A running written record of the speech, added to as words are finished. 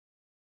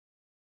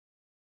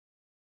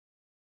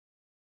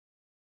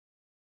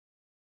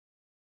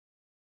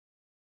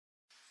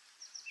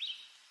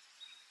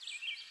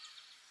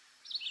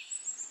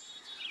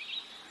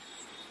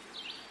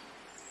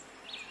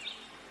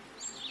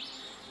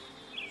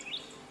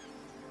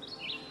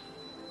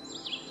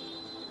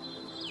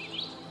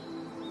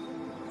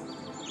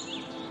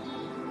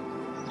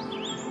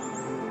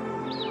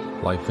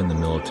Life in the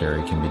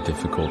military can be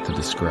difficult to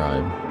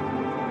describe.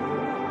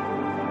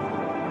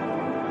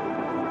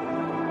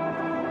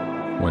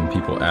 When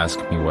people ask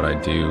me what I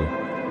do,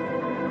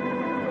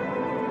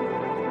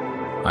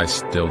 I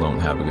still don't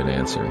have a good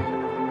answer.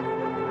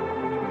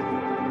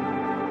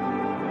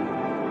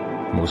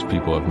 Most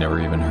people have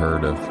never even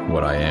heard of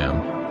what I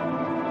am.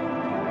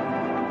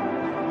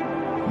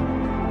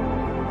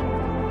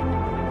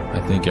 I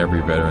think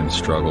every veteran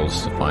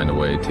struggles to find a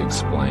way to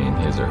explain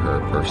his or her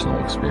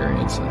personal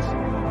experiences.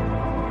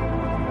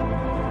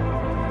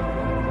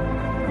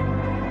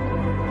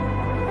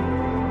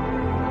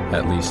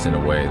 At least in a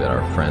way that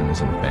our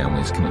friends and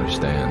families can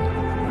understand.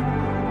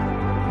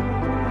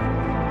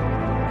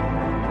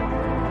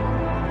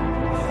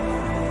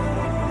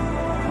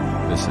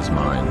 This is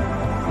mine.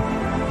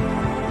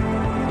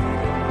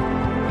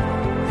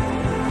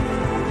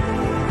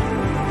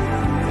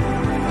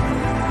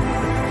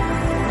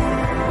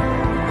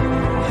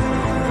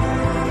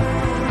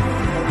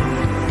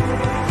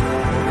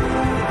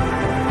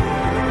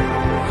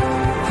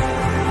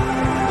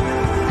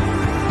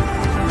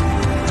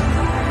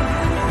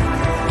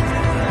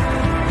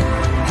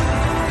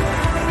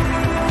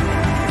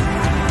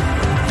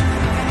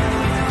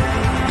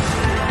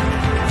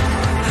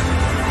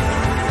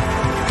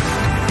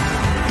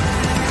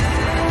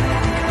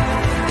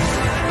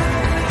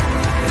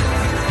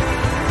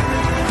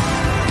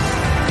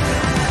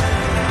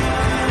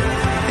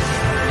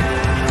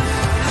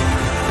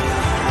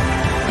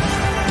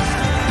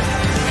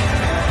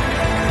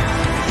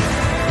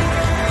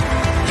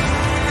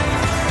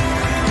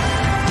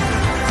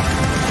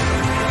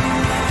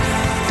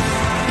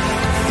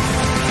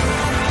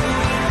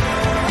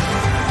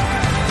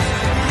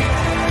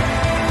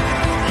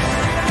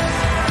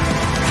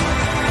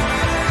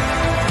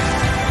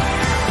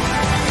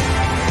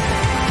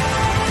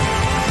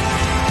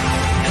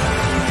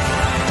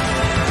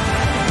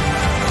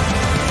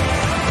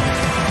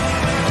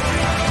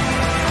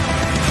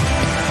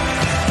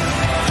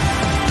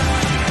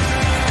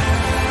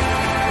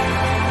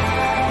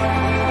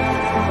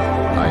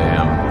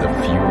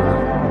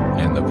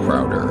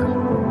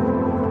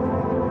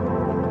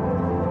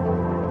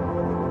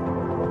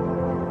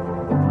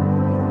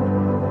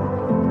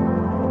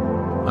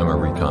 I'm a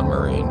Recon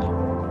Marine.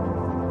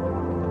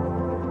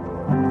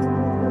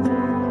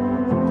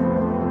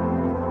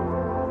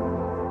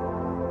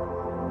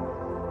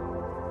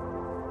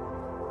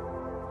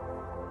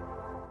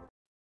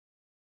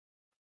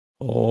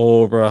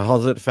 Oh, bro,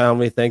 how's it,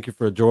 family? Thank you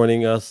for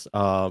joining us.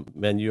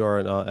 Man, you are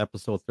in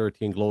episode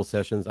 13, Glow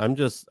Sessions. I'm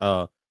just,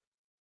 man,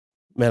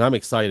 I'm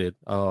excited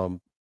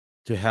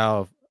to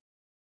have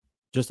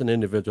just an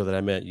individual that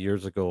I met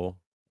years ago.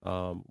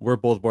 We're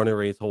both born and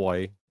raised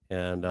Hawaii,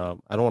 and I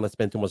don't want to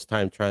spend too much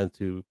time trying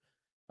to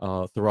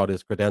throw out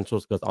his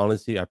credentials because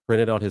honestly, I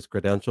printed out his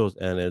credentials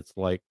and it's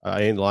like,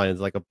 I ain't lying,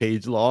 it's like a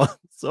page long.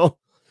 So,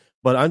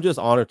 but I'm just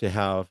honored to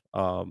have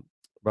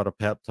Brother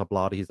Pep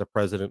Tablada. He's the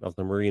president of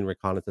the Marine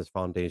Reconnaissance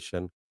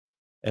Foundation.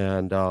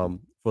 And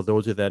for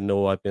those of you that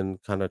know, I've been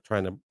kind of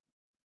trying to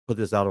put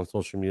this out on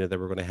social media that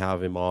we're going to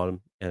have him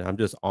on, and I'm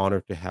just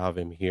honored to have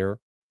him here.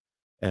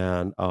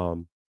 And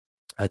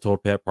I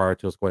told Pep prior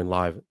to us going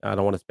live, I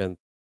don't want to spend,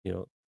 you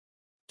know,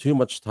 too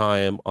much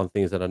time on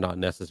things that are not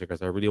necessary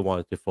because I really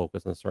wanted to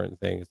focus on certain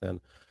things. And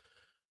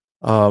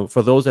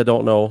for those that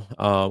don't know,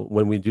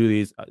 when we do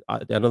these,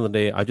 at the end of the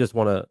day, I just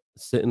want to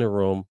sit in a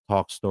room,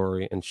 talk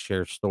story, and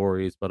share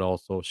stories, but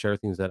also share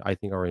things that I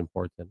think are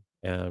important.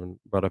 And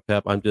Brother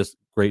Pep, I'm just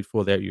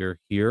grateful that you're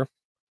here.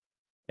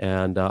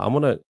 And I'm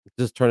gonna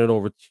just turn it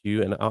over to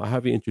you, and I'll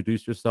have you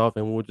introduce yourself,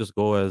 and we'll just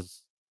go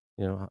as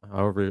you know,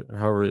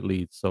 however it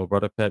leads. So,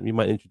 Brother Pep, you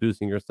mind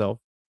introducing yourself?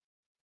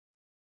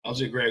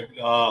 How's it, Greg?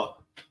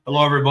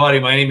 Hello, everybody.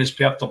 My name is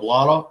Pep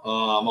Tablada.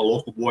 I'm a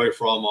local boy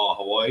from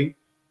Hawaii.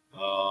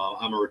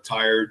 I'm a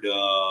retired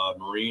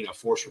Marine, a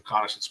Force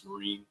Reconnaissance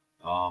Marine.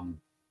 I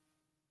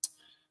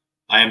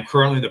am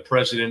currently the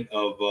president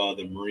of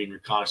the Marine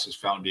Reconnaissance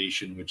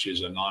Foundation, which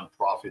is a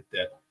nonprofit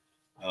that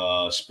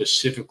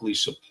specifically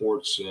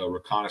supports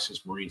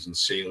reconnaissance Marines and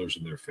sailors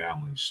and their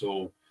families.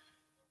 So,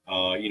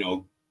 you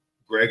know,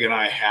 Greg and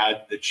I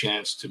had the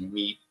chance to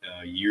meet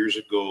years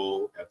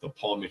ago at the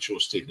Paul Mitchell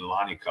Estate in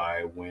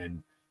Lanikai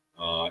when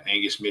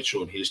Angus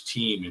Mitchell and his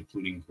team,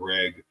 including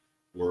Greg,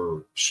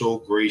 were so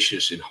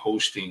gracious in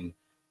hosting,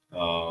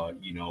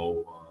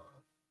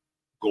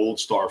 Gold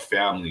Star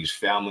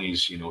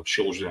families, you know,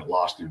 children that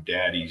lost their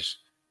daddies,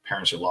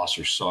 parents that lost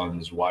their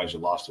sons, wives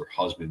that lost their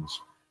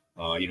husbands,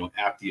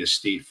 at the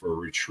estate for a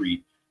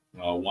retreat.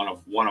 One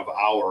of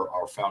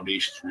our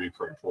foundation's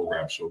reoccurring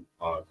programs. So,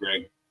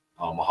 Greg,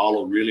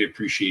 mahalo. Really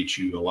appreciate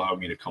you allowing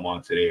me to come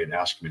on today and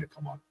asking me to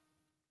come on.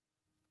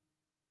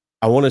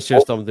 I want to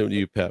share something with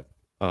you, Pep.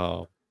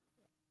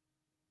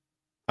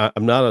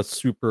 I'm not a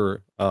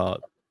super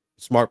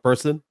smart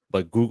person,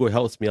 but Google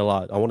helps me a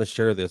lot. I want to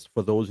share this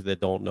for those that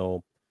don't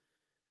know.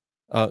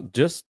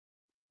 Just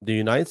the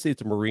United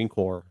States Marine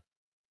Corps,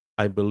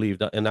 I believe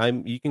that,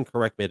 and you can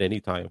correct me at any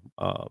time,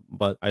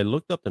 but I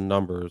looked up the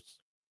numbers,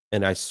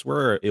 and I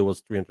swear it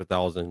was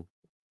 300,000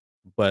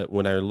 but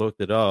when I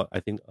looked it up, I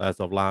think as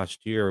of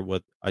last year,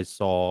 what I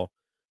saw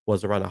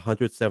was around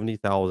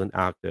 170,000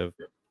 active,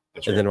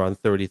 That's and right. then around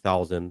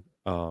 30,000.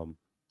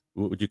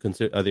 Would you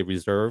consider, are they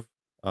reserve?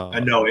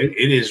 No, it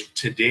is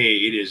today.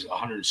 It is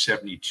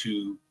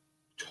 172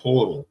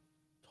 total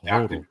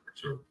active Total.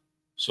 reserve.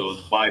 So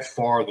by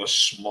far the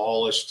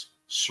smallest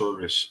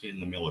service in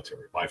the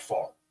military, by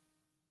far.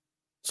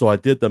 So I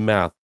did the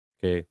math.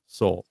 Okay,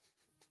 so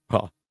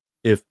uh,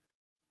 if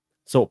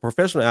so,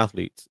 professional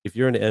athletes, if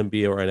you're in the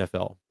NBA or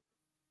NFL,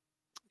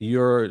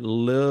 you're a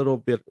little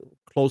bit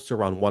close to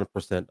around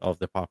 1% of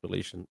the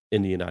population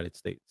in the United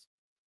States.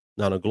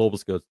 Now, on a global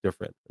scale, it's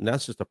different, and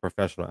that's just a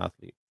professional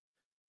athlete.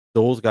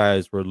 Those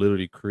guys were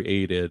literally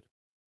created.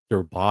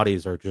 Their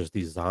bodies are just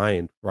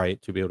designed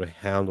right to be able to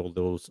handle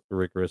those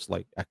rigorous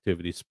like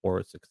activity,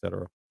 sports,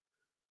 etc.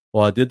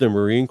 Well, I did the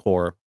Marine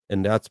Corps,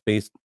 and that's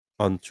based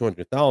on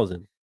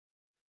 200,000.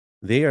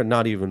 They are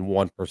not even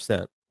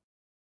 1%.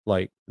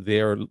 Like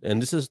they're,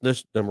 and this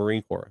the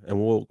Marine Corps, and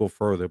we'll go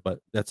further, but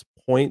that's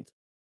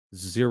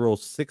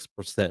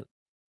 0.06%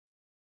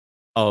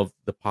 of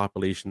the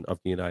population of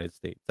the United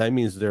States. That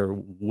means they're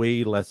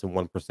way less than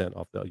 1%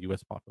 of the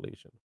US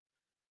population.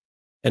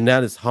 And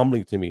that is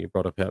humbling to me,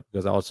 Brother Pep,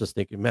 because I was just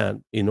thinking,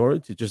 man, in order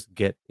to just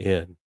get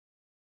in,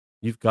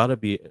 you've got to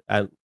be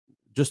at,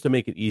 just to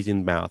make it easy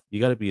in math,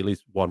 you got to be at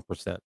least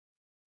 1%.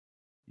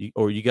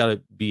 Or you got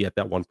to be at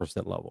that 1%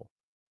 level.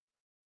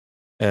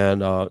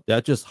 And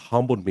that just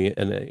humbled me.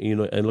 And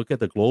and look at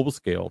the global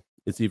scale,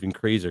 it's even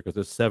crazier because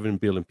there's 7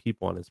 billion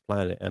people on this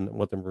planet. And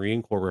what the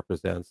Marine Corps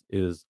represents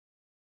is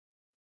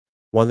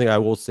one thing I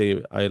will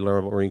say I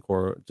learned about Marine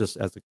Corps just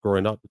as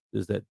growing up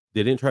is that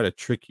they didn't try to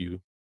trick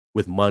you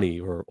with money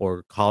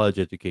or college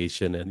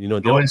education, and they No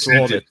don't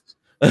throw all that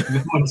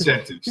incentives. No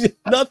incentives.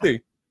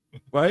 nothing,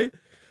 right?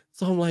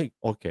 So I'm like,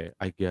 okay,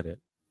 I get it.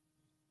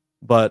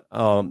 But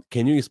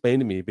can you explain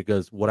to me,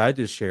 because what I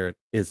just shared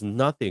is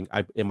nothing,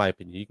 in my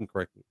opinion, you can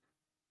correct me,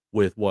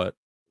 with what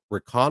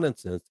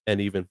reconnaissance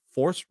and even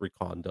force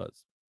recon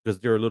does, because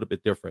they're a little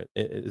bit different.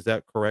 Is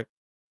that correct?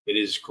 It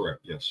is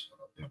correct. Yes.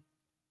 Yeah.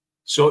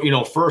 So,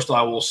 first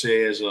I will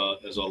say as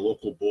a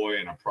local boy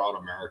and a proud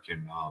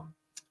American,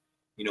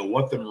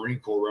 what the Marine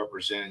Corps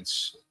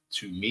represents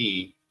to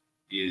me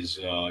is,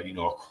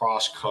 a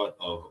cross cut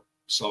of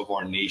some of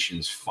our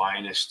nation's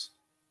finest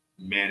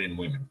men and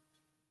women.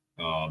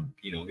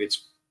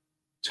 It's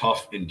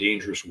tough and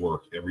dangerous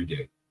work every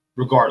day,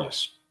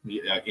 regardless.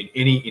 In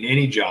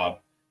any job,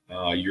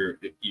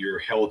 you're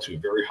held to a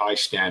very high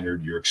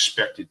standard. You're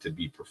expected to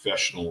be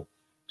professional,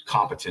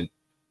 competent.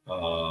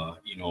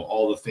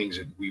 All the things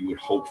that we would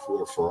hope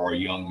for our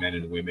young men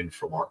and women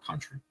from our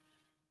country.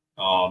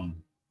 Um,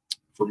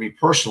 for me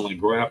personally,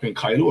 growing up in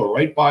Kailua,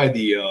 right by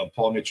the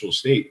Paul Mitchell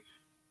Estate,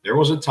 there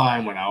was a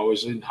time when I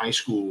was in high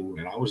school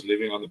and I was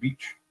living on the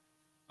beach,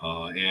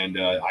 and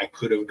I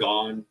could have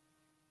gone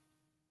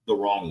the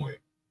wrong way.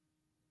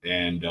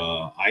 And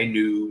I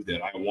knew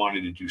that I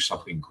wanted to do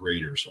something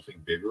greater,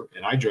 something bigger.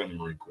 And I joined the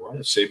Marine Corps.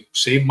 It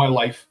saved my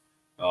life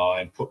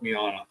and put me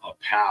on a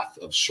path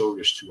of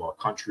service to our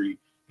country.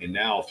 And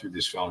now through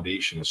this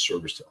foundation of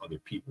service to other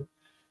people.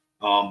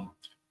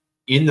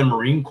 In the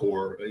Marine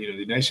Corps, the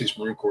United States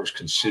Marine Corps is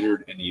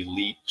considered an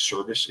elite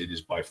service. It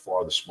is by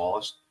far the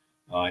smallest.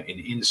 And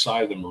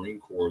inside of the Marine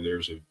Corps,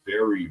 there's a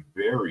very,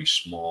 very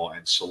small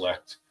and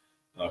select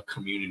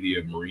community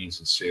of Marines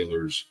and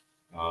sailors.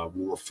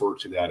 We'll refer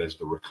to that as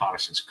the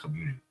Reconnaissance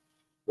Community.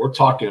 We're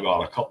talking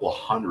about a couple of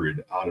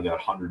hundred out of that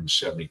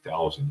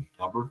 170,000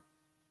 number.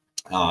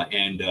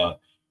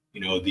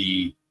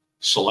 The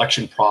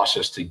selection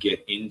process to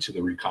get into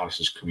the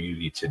reconnaissance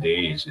community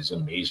today is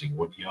amazing.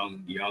 What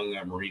young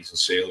Marines and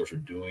sailors are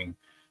doing,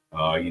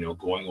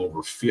 going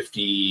over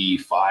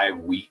 55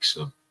 weeks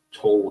of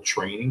total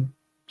training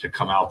to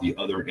come out the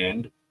other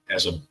end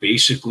as a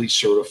basically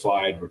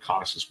certified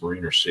reconnaissance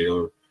Marine or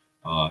sailor.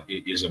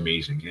 It is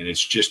amazing. And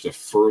it's just a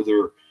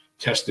further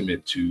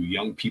testament to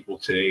young people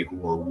today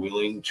who are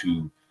willing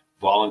to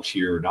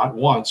volunteer not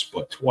once,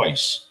 but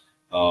twice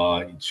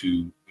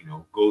to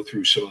go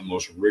through some of the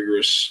most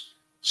rigorous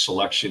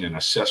selection and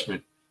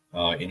assessment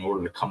in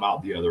order to come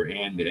out the other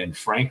end. And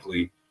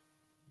frankly,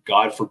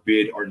 God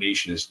forbid our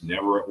nation is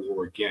never at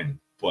war again.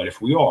 But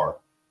if we are,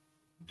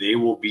 they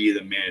will be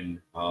the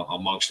men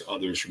amongst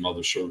others from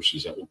other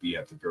services that will be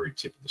at the very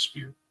tip of the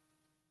spear.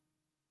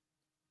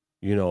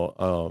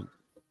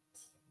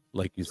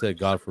 Like you said,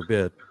 God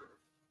forbid,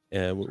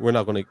 and we're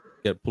not going to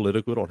get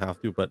political. We don't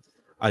have to, but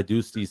I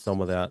do see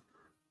some of that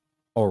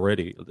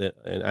already,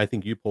 and I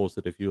think you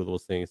posted a few of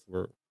those things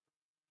where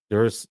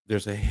there's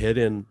a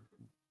hidden,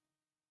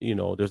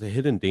 there's a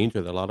hidden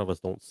danger that a lot of us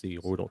don't see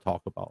or we don't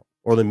talk about,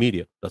 or the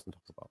media doesn't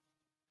talk about.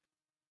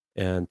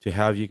 And to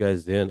have you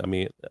guys in, I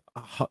mean,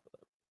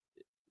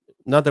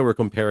 not that we're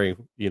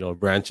comparing,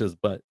 branches,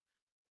 but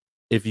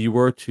if you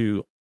were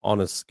to, on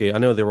a scale, I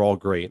know they're all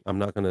great. I'm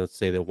not going to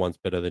say that one's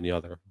better than the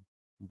other,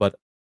 but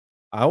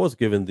I was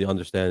given the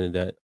understanding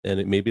that,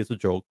 and maybe it's a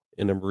joke,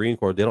 in the Marine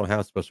Corps, they don't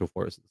have special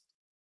forces.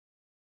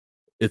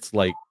 It's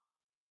like,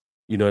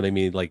 you know what I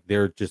mean? Like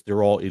they're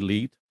all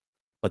elite.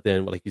 but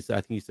then, like you said,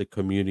 I think you said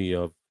community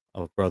of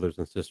brothers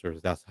and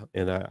sisters.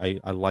 And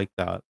I like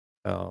that.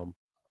 Um,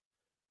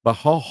 but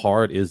how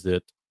hard is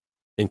it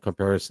in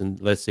comparison?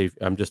 Let's say if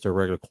I'm just a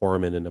regular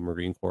corpsman in the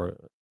Marine Corps.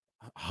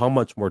 How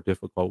much more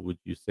difficult would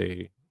you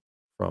say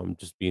from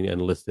just being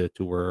enlisted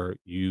to where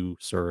you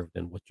served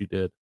and what you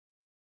did?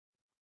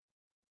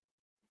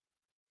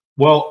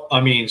 Well,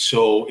 I mean,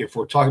 so if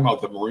we're talking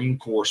about the Marine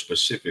Corps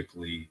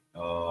specifically,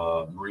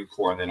 Marine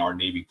Corps and then our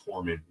Navy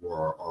corpsmen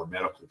or our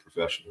medical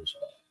professionals,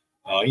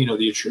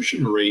 the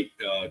attrition rate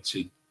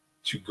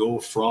to go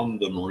from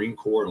the Marine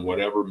Corps and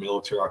whatever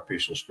military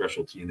occupational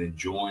specialty and then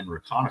join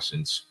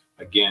reconnaissance,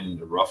 again,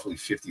 roughly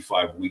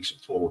 55 weeks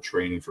of total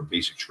training for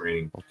basic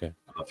training Okay.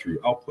 Through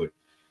output.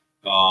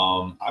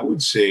 I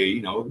would say,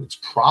 it's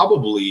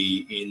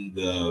probably in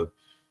the,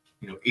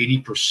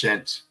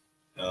 80%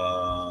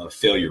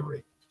 failure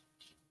rate.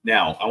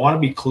 Now, I want to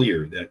be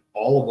clear that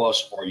all of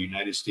us are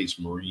United States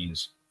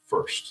Marines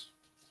first,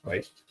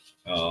 right?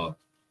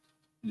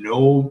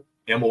 No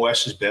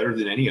MOS is better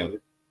than any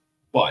other,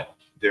 but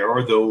there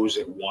are those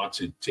that want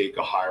to take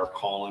a higher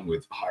calling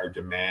with higher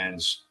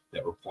demands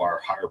that require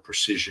higher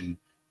precision,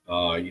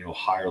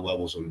 higher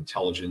levels of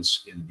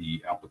intelligence in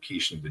the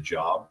application of the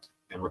job.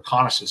 And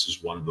reconnaissance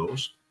is one of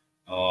those.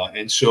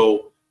 And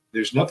so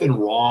there's nothing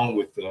wrong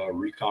with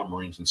recon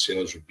Marines and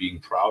sailors with being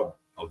proud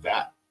of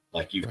that.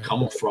 Like you've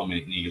come from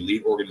an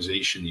elite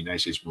organization, the United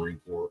States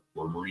Marine Corps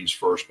or Marines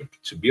first, but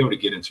to be able to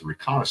get into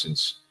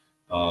reconnaissance,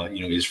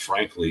 is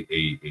frankly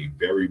a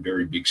very,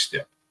 very big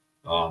step.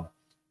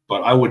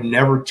 But I would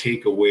never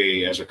take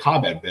away as a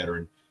combat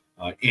veteran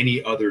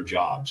any other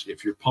jobs.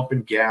 If you're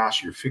pumping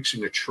gas, you're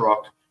fixing a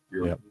truck,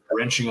 you're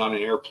wrenching on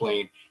an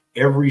airplane,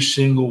 every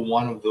single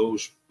one of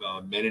those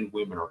men and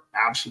women are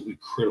absolutely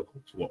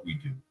critical to what we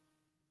do.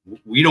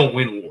 We don't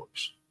win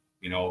wars.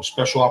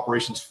 Special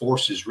operations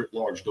forces writ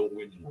large don't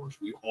win wars.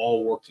 We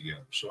all work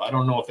together. So I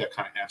don't know if that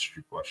kind of answered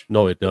your question.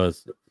 No, it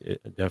does.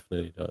 It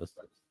definitely does.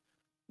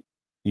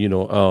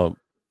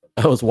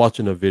 I was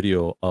watching a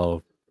video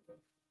of,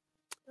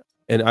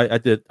 and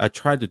I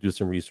tried to do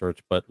some research,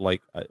 but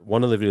like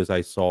one of the videos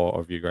I saw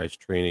of you guys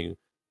training,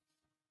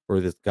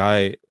 where this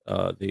guy,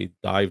 they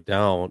dive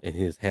down and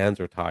his hands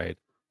are tied,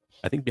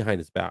 I think behind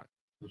his back,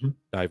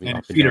 diving and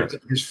up and down.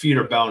 His feet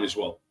are bound as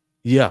well.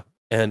 Yeah,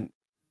 and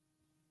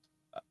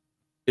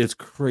it's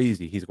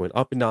crazy. He's going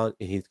up and down,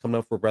 and he's coming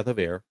up for a breath of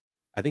air.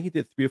 I think he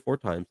did 3 or 4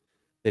 times.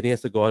 Then he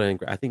has to go out and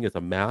I think it's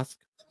a mask.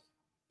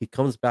 He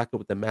comes back up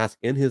with the mask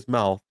in his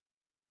mouth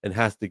and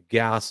has to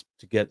gasp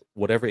to get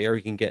whatever air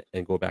he can get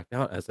and go back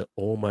down. I said,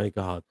 "Oh my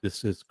God,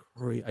 this is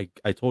crazy."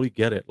 I totally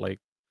get it. Like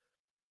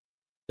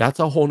that's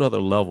a whole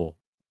nother level.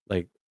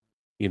 Like,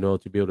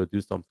 to be able to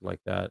do something like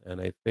that. And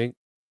I think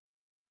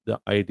the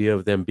idea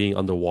of them being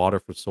underwater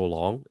for so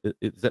long,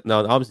 is that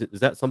now obviously is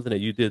that something that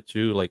you did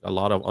too? Like a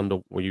lot of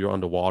when you're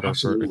underwater.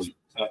 Absolutely.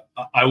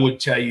 I would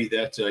tell you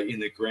that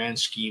in the grand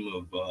scheme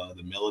of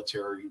the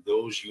military,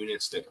 those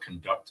units that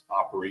conduct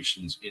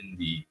operations in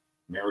the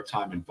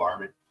maritime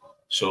environment,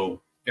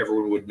 so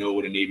everyone would know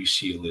what a Navy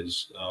SEAL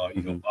is.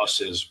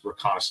 Us as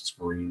Reconnaissance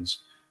Marines,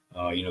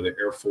 the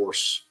Air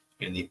Force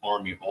and the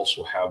Army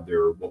also have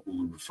their what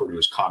we would refer to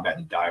as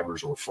combatant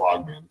divers or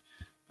frogmen.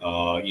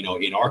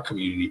 In our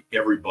community,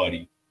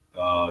 everybody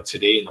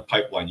today in the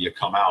pipeline, you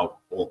come out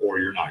or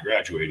you're not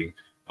graduating,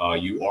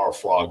 you are a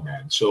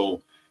frogman.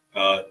 So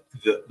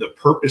the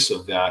purpose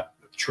of that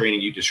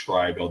training you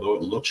described, although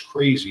it looks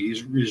crazy,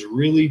 is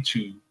really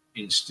to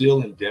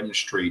instill and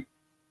demonstrate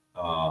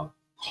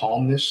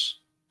calmness,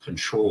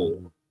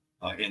 control,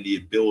 and the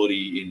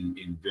ability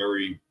in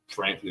very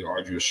frankly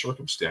arduous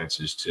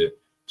circumstances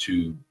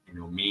to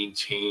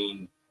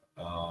maintain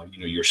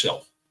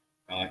yourself.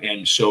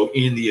 And so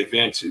in the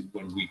event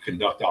when we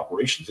conduct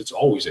operations, it's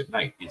always at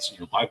night. It's,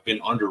 I've been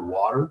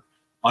underwater,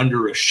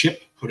 under a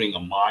ship, putting a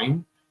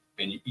mine,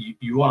 and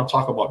you want to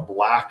talk about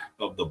black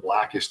of the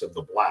blackest of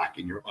the black,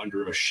 and you're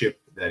under a ship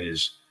that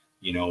is,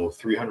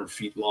 300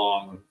 feet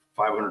long,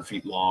 500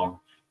 feet long,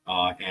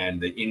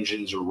 and the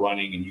engines are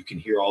running and you can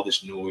hear all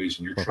this noise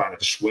and you're trying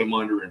to swim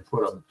under and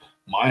put a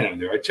mine under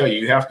there. I tell you,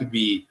 you have to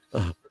be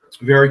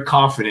very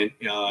confident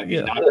in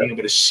not being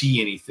able to see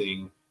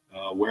anything,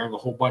 wearing a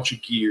whole bunch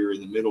of gear in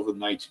the middle of the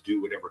night to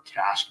do whatever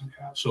task you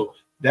have. So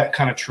that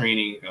kind of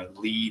training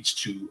leads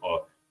to a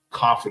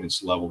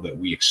confidence level that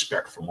we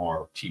expect from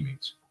our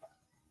teammates.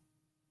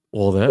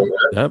 Well,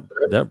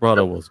 that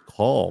brother was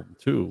calm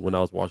too when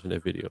I was watching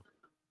that video.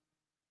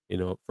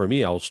 For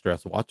me, I was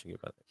stressed watching it,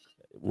 but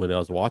when I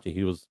was watching,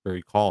 he was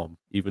very calm,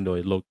 even though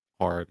it looked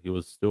hard. He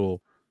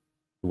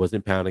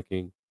wasn't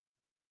panicking.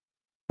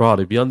 Bro,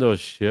 to be under a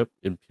ship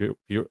in pure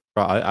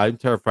I'm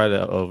terrified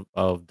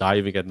of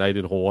diving at night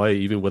in Hawaii,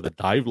 even with a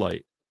dive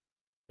light.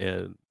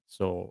 And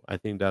so I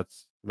think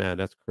that's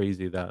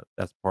crazy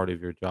that's part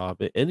of your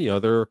job. Any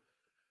other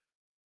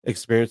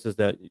experiences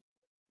that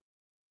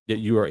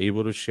you are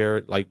able to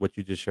share, like what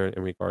you just shared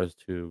in regards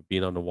to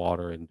being on the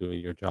water and doing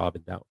your job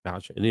in that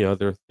fashion? Any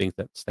other things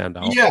that stand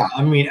out? Yeah,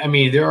 I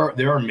mean, there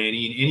are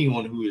many, and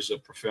anyone who is a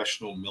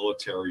professional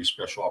military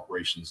special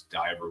operations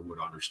diver would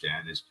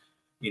understand is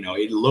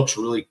it looks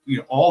really,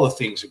 all the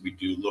things that we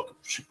do look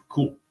super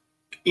cool.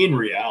 In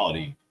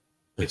reality,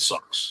 it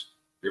sucks.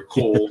 You're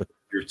cold,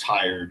 you're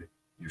tired,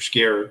 you're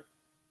scared,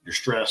 you're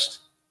stressed,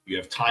 you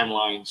have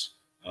timelines,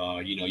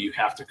 you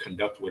have to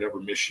conduct whatever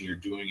mission you're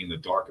doing in the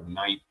dark of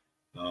night.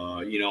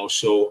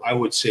 So I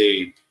would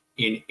say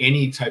in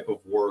any type of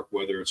work,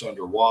 whether it's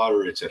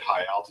underwater, it's at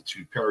high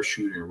altitude,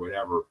 parachuting or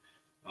whatever,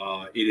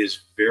 it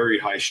is very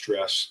high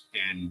stress,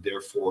 and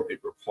therefore it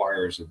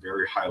requires a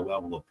very high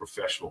level of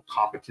professional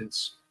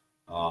competence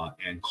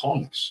and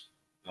calmness.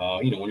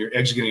 When you're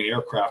exiting an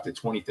aircraft at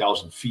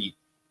 20,000 feet,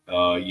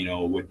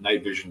 with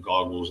night vision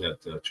goggles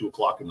at 2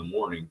 o'clock in the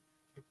morning,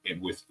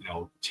 and with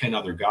 10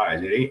 other guys,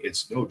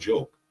 it's no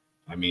joke.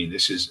 I mean,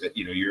 this is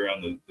you're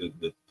on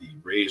the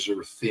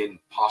razor thin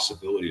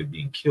possibility of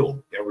being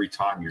killed every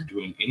time you're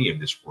doing any of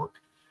this work.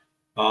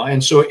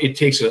 And so it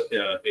takes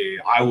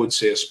I would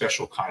say, a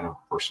special kind of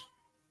person.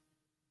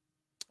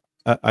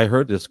 I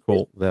heard this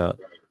quote that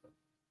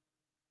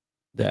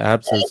the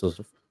absence of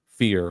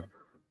fear,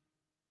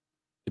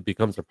 it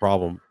becomes a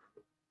problem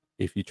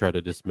if you try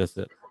to dismiss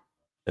it.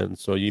 And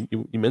so you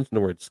mentioned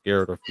the word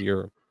scared or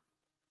fear.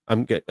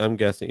 I'm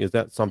guessing, is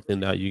that something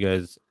that you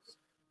guys,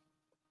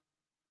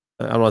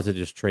 I don't want to say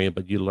just train,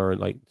 but you learn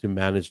like to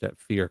manage that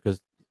fear?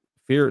 Because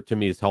fear to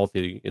me is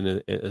healthy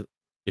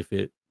if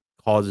it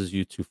causes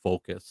you to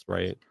focus,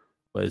 right?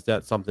 But is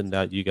that something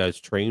that you guys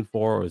train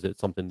for, or is it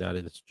something that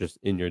is just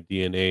in your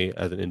DNA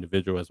as an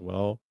individual as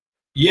well?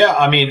 Yeah,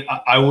 I mean,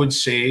 I would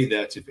say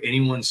that if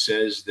anyone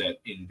says that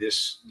in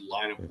this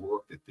line of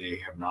work that they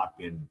have not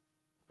been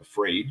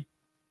afraid,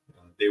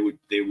 they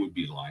would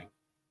be lying.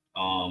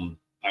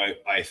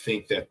 I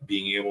think that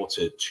being able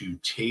to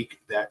take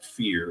that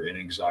fear and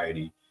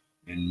anxiety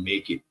and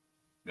make it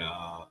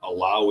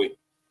allow it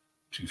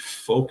to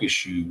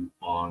focus you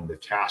on the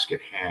task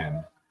at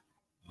hand,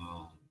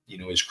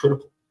 is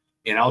critical.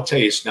 And I'll tell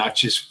you, it's not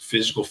just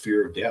physical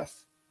fear of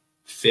death.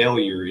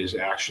 Failure is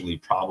actually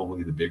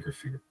probably the bigger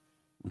fear.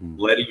 Mm-hmm.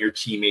 Letting your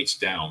teammates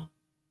down,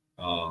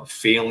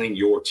 failing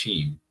your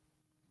team,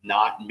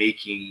 not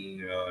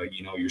making,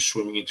 you're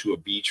swimming into a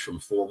beach from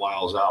 4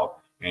 miles out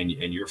and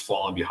you're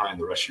falling behind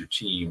the rest of your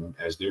team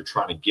as they're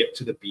trying to get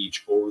to the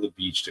beach, over the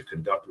beach, to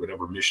conduct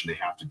whatever mission they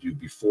have to do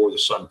before the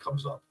sun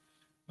comes up.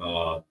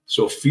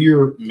 So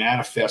fear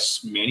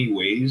manifests many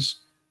ways,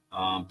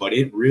 but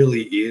it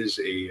really is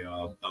a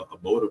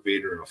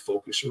motivator and a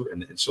focuser.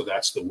 And so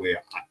that's the way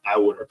I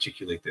would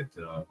articulate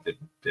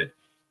that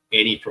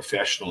any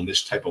professional in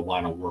this type of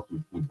line of work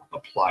would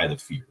apply the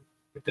fear,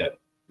 if that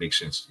makes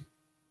sense to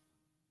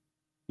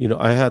you.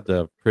 I had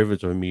the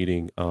privilege of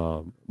meeting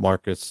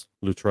Marcus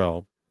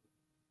Luttrell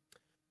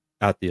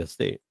at the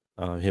estate.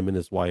 Him and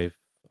his wife,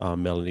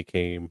 Melanie,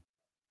 came.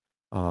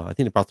 I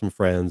think they brought some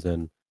friends.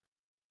 And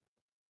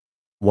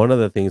one of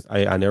the things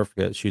I never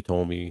forget, she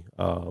told me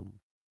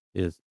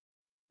is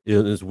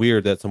it is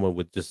weird that someone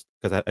would just,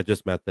 because I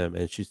just met them,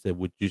 and she said,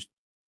 would you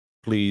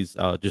please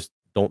just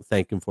don't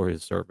thank him for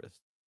his service.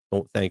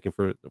 Don't thank him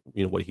for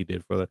what he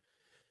did for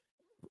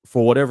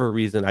whatever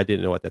reason I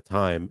didn't know at the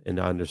time, and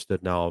I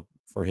understood now,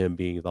 for him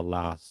being the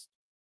last,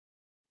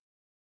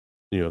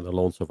 the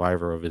lone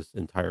survivor of his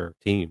entire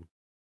team.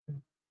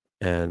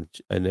 And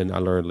then I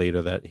learned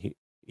later that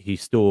he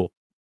still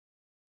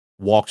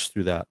walks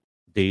through that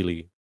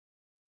daily,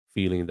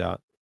 feeling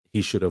that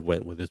he should have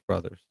went with his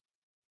brothers,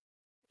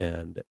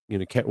 and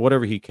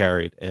whatever he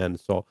carried. And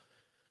so,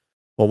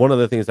 well, one of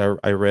the things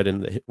I read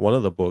in one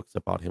of the books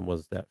about him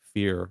was that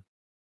fear,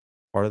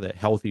 part of that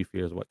healthy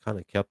fear, is what kind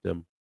of kept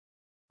him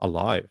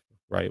alive,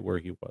 right where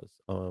he was.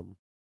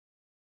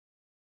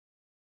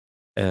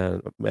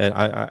 And man,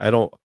 I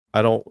don't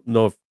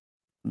know if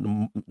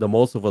the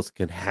most of us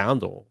can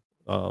handle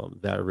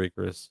that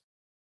rigorous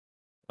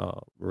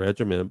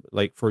regimen.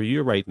 Like for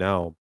you right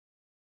now,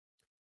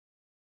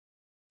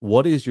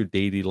 what is your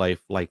daily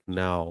life like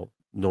now,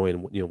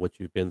 knowing what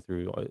you've been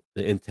through,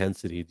 the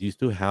intensity? Do you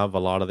still have a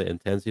lot of the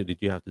intensity? Did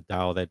you have to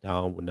dial that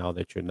down now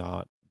that you're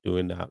not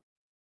doing that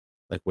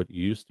like what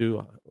you used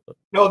to?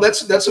 No,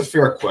 that's a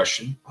fair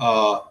question.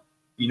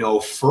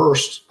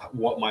 First,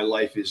 what my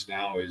life is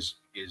now is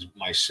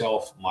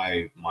myself,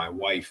 my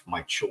wife,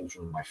 my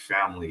children, my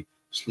family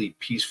sleep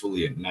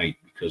peacefully at night,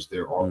 because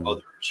there are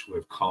others who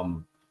have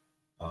come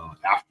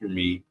after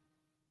me,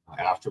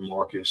 after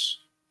Marcus,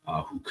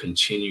 who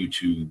continue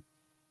to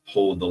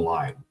hold the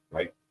line,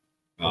 right?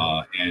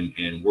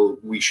 And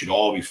we should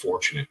all be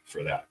fortunate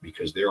for that,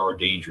 because there are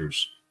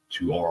dangers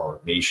to our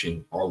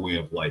nation, our way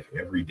of life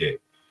every day.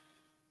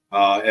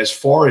 As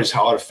far as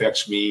how it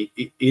affects me,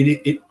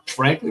 it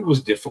frankly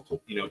was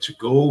difficult, to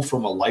go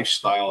from a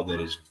lifestyle that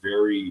is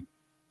very,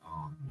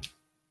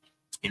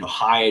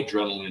 high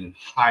adrenaline,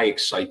 high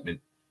excitement,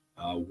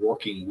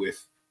 working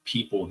with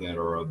people that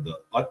are of the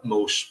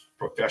utmost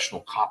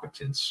professional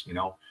competence.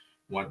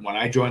 When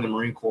I joined the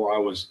Marine Corps, I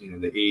was, the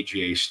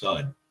AJA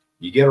stud.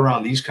 You get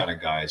around these kind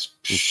of guys,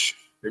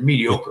 they're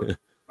mediocre.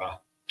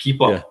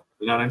 Keep up. Yeah.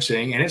 You know what I'm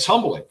saying? And it's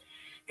humbling.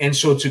 And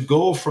so to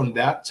go from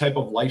that type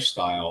of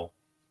lifestyle,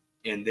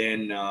 and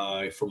then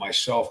for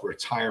myself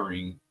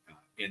retiring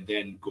and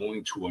then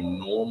going to a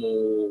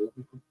normal,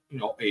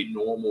 a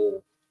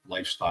normal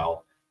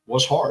lifestyle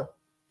was hard.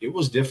 It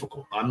was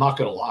difficult. I'm not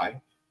going to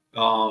lie.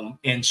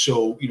 And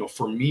so,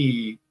 for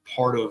me,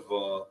 part of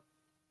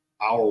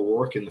our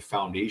work in the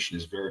foundation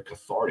is very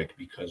cathartic,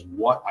 because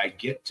what I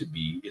get to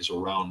be is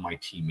around my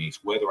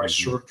teammates, whether I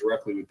serve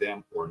directly with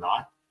them or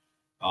not.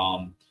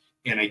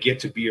 And I get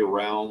to be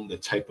around the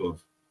type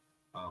of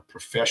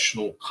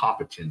professional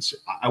competence.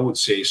 I would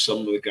say some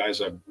of the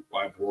guys I've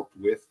worked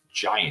with,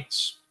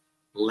 giants,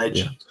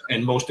 legends,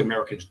 and most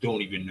Americans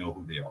don't even know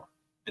who they are.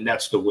 And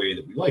that's the way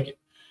that we like it.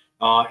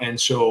 And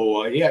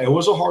so, it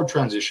was a hard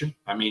transition.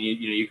 I mean,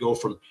 you go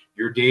from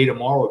your day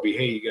tomorrow would be,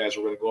 hey, you guys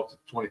are going to go up to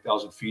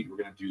 20,000 feet. We're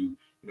going to do,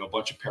 a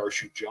bunch of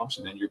parachute jumps,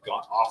 and then you're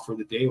gone off for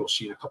the day. We'll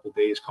see you in a couple of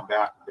days. Come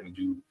back. We're going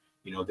to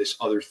do, this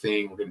other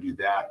thing. We're going to do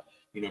that.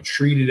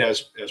 Treated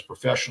as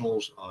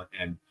professionals,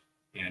 and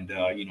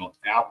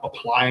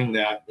applying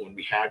that when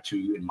we had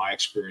to, in my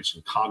experience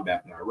in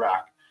combat in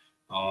Iraq,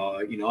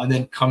 and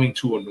then coming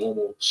to a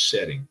normal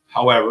setting.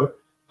 However,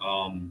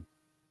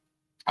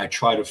 I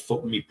try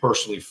to, me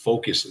personally,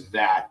 focus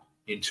that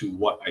into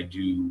what I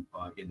do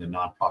in the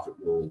nonprofit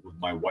world with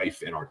my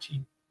wife and our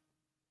team.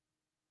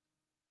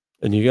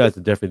 And you guys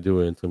are definitely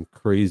doing some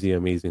crazy,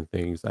 amazing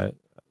things.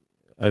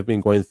 I've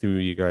been going through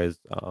you guys'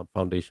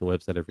 foundation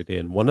website every day,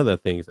 and one of the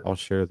things, I'll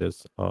share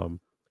this.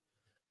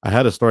 I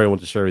had a story I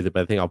want to share with you,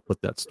 but I think I'll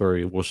put that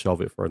story. We'll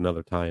shelve it for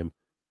another time.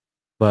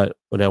 But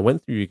when I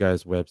went through you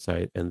guys'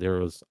 website, and there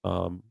was,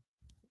 Han,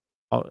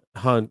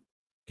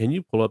 can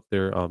you pull up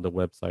there on the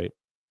website?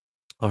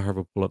 I'll have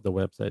her pull up the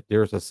website.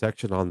 There's a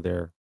section on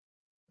there,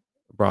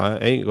 bro. I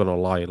ain't gonna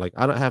lie. Like,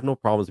 I don't have no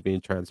problems being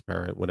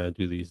transparent when I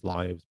do these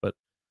lives, but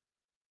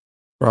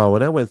bro,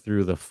 when I went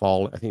through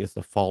I think it's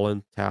the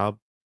Fallen tab.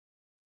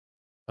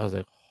 I was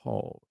like,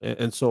 oh,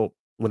 and so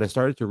when I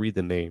started to read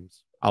the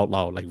names out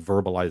loud, like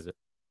verbalize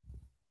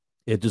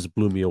it just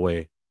blew me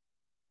away.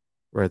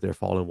 Right there,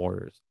 Fallen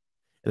Warriors.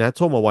 And I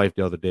told my wife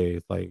the other day,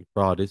 it's like,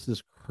 bro, this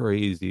is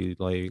crazy.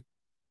 Like,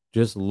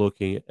 just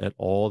looking at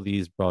all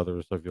these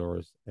brothers of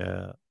yours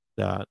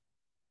that,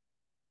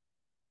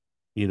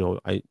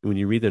 when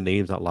you read their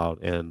names out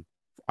loud, and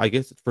I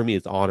guess for me,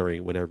 it's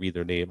honoring when I read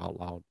their name out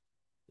loud.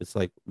 It's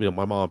like,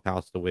 my mom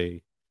passed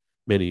away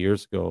many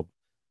years ago,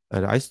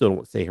 and I still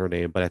don't say her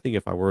name, but I think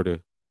if I were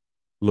to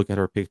look at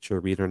her picture,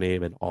 read her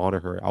name, and honor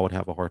her, I would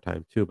have a hard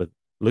time too. But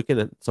looking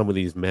at some of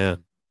these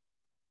men,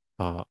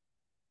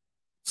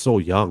 so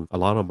young, a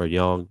lot of them are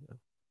young,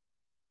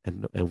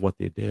 and what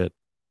they did,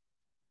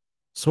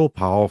 so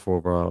powerful,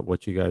 bro,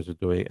 what you guys are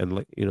doing. And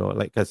like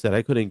I said,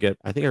 I think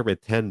I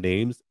read 10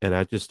 names, and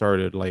I just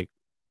started, like,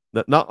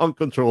 not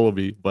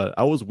uncontrollably, but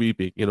I was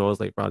weeping. I was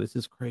like, bro, this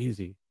is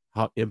crazy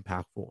how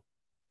impactful.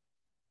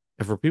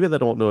 And for people that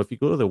don't know, if you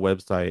go to the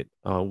website,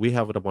 we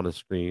have it up on the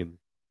screen.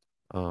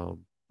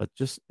 But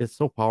just, it's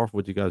so powerful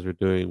what you guys are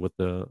doing with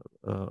the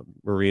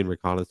Marine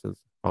Reconnaissance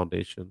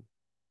Foundation.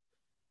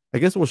 I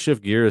guess we'll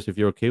shift gears if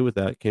you're okay with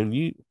that. Can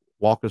you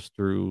walk us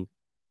through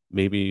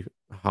maybe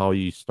how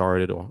you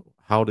started, or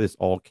how this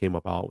all came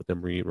about with the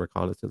Marine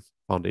Reconnaissance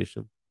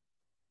Foundation?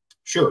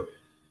 Sure.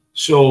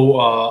 So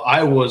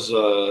I was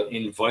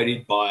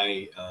invited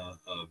by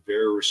a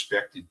very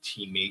respected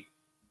teammate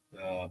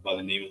by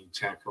the name of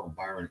Lieutenant Colonel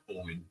Byron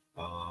Owen,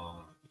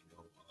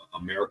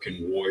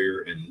 American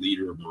warrior and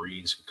leader of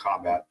Marines in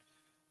combat.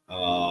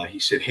 He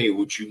said, "Hey,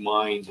 would you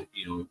mind,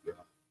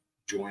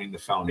 joining the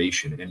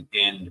foundation?"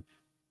 And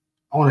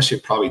I want to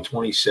say probably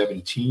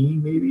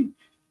 2017, maybe.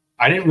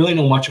 I didn't really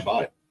know much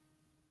about it.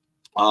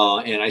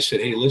 And I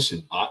said, "Hey,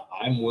 listen,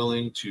 I'm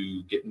willing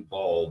to get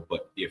involved,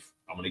 but if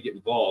I'm going to get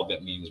involved,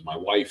 that means my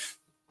wife,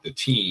 the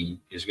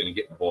team, is going to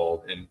get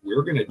involved, and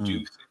we're going to do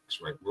things,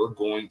 right? We're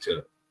going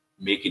to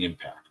make an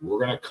impact. We're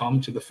going to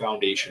come to the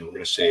foundation. We're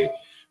going to say,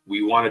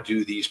 we want to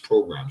do these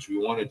programs. We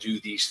want to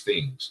do these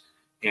things.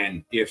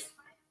 And if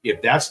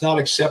that's not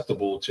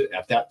acceptable to,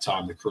 at that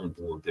time, the current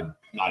board, then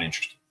not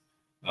interested."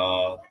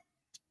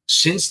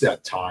 Since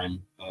that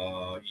time,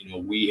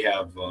 we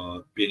have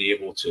been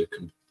able to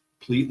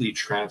completely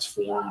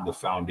transform the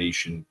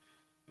foundation,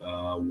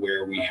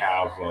 where we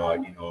have, a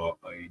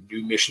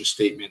new mission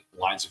statement,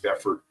 lines of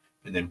effort,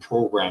 and then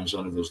programs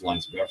under those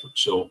lines of effort.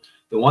 So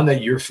the one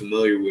that you're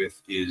familiar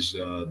with is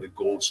the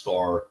Gold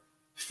Star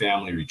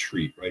Family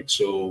Retreat, right?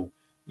 So,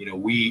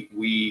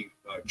 we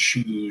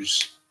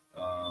choose,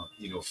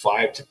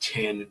 5 to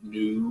 10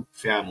 new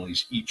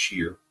families each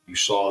year. You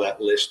saw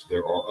that list.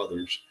 There are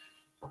others.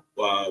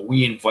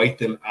 We invite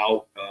them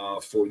out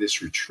for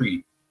this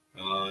retreat.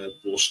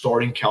 We'll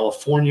start in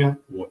California.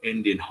 We'll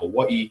end in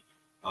Hawaii.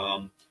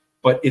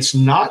 But it's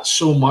not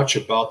so much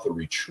about the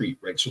retreat,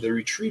 right? So the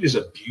retreat is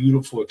a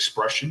beautiful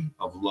expression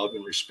of love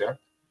and respect.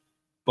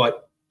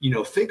 But,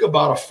 think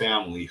about a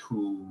family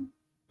who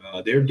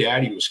their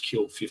daddy was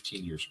killed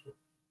 15 years ago,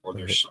 or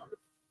their son,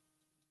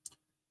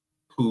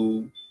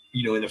 who,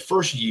 in the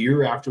first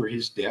year after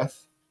his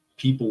death,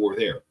 people were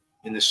there.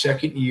 In the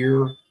second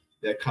year,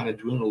 that kind of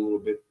dwindled a little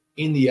bit.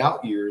 In the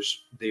out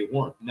years, they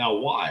weren't. Now,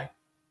 why?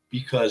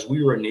 because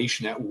we were a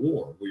nation at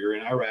war. We were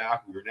in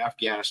Iraq, we were in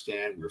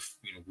Afghanistan,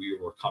 we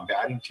were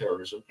combating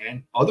terrorism,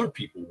 and other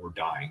people were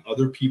dying,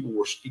 other people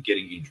were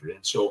getting injured.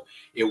 And so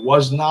it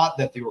was not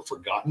that they were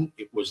forgotten,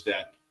 it was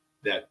that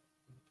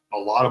a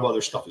lot of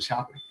other stuff is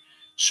happening.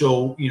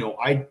 So,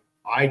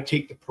 I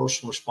take the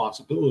personal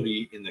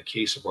responsibility in the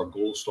case of our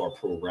Gold Star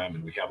program,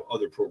 and we have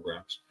other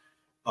programs,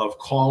 of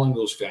calling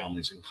those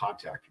families and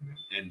contacting them.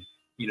 And,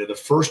 the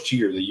first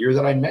year, the year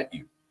that I met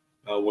you,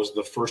 was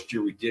the first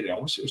year we did it. I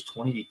want to say it was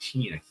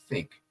 2018, I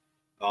think.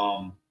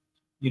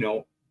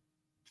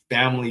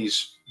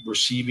 Families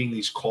receiving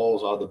these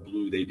calls out of the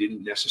blue, they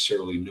didn't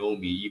necessarily know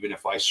me, even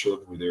if I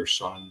served with their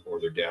son or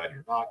their dad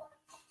or not.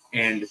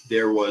 And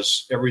there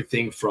was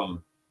everything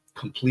from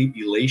complete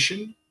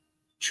elation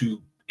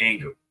to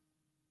anger,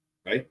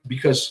 right?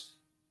 Because,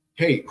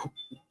 hey,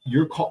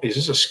 is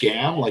this a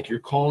scam? Like, you're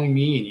calling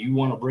me and you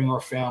want to bring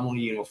our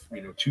family,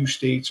 2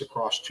 states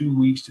across 2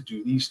 weeks to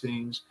do these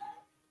things.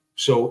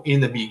 So in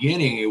the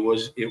beginning, it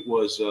was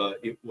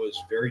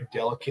very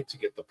delicate to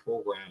get the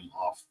program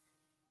off.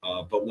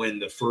 But when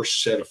the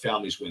first set of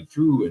families went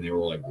through and they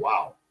were like,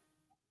 wow,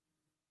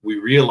 we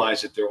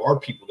realized that there are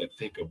people that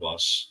think of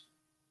us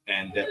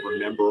and that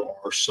remember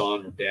our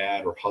son or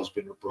dad or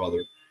husband or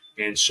brother.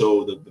 And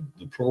so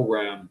the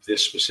program,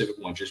 this specific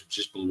one,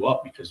 just blew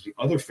up because the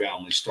other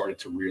families started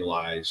to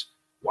realize,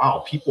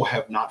 wow, people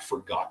have not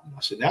forgotten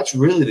us. And that's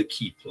really the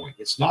key point.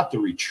 It's not the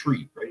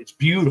retreat, right? It's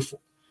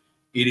beautiful.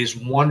 It is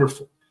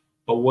wonderful.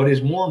 But what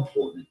is more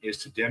important is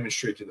to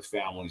demonstrate to the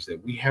families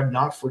that we have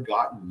not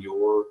forgotten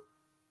your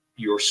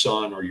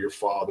son or your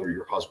father or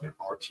your husband,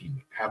 our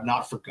teammate. Have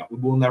not forgotten.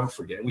 We will never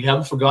forget. And we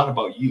haven't forgotten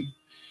about you.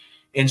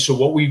 And so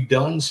what we've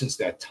done since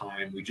that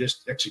time, we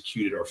just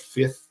executed our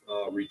 5th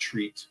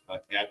retreat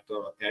at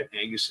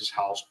Angus's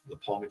house, the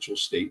Palm Mitchell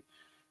State.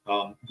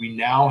 We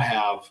now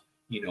have,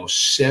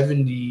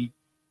 70,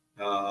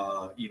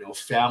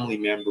 family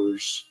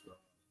members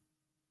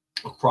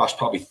across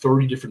probably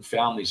 30 different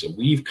families that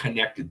we've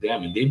connected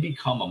them, and they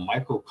become a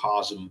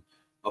microcosm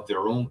of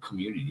their own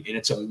community. And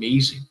it's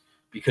amazing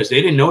because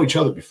they didn't know each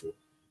other before.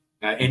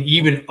 And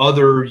even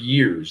other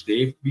years,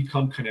 they've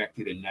become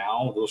connected. And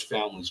now those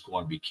families go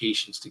on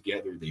vacations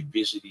together. They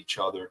visit each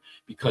other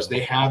because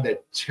they have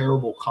that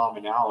terrible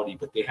commonality,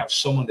 but they have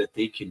someone that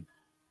they can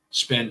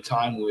spend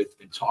time with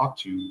and talk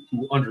to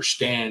who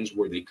understands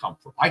where they come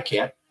from. I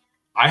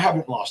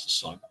haven't lost a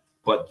son,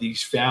 but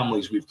these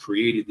families, we've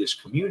created this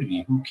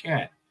community who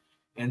can.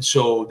 And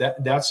so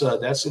that's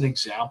an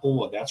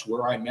example. That's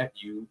where I met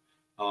you.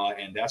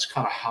 And that's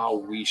kind of how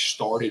we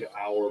started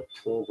our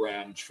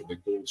programs for the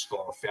Gold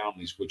Star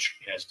families, which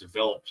has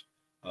developed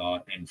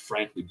and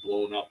frankly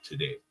blown up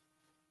today.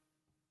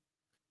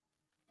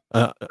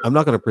 I'm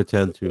not going to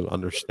pretend to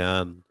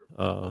understand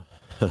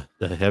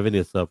the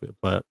heaviness of it,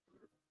 but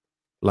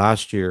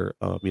last year,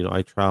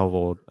 I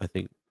traveled, I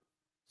think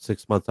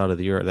 6 months out of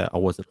the year that I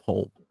wasn't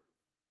home.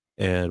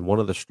 And one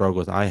of the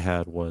struggles I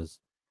had was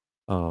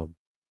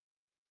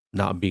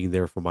not being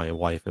there for my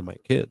wife and my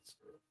kids,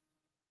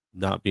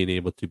 not being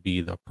able to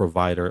be the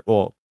provider.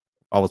 Well,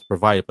 I was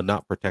provided, but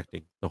not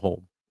protecting the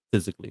home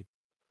physically.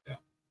 Yeah.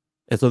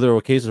 And so there were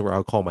occasions where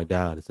I'll call my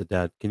dad and said,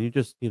 Dad, can you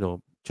just,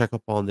 check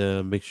up on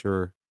them, make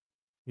sure,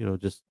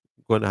 just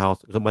go in the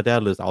house. Because my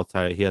dad lives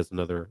outside. He has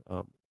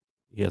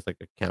he has like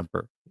a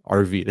camper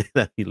RV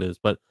that he lives.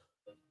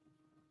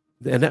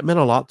 And that meant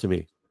a lot to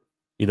me,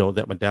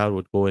 that my dad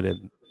would go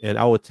in and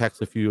I would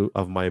text a few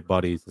of my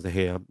buddies and say,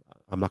 hey, I'm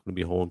not going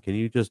to be home. Can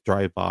you just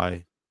drive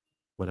by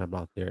when I'm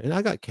not there? And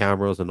I got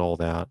cameras and all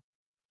that.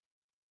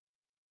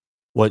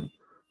 What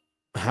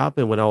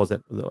happened when I was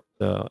at the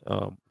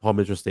Palm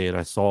Mitchell State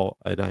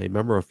and I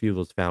remember a few of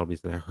those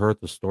families and I heard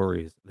the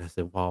stories and I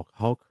said, wow,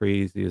 how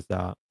crazy is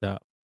that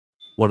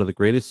one of the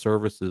greatest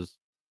services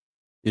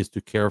is to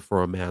care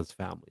for a man's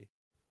family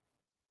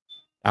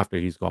after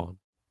he's gone.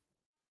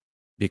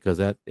 Because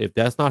if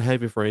that's not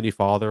heavy for any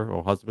father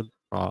or husband,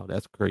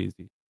 that's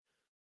crazy.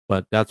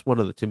 But that's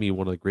to me,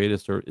 one of the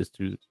greatest is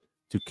to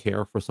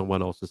care for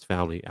someone else's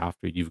family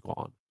after you've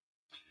gone.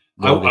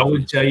 I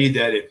would tell you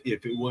that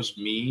if it was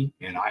me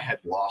and I had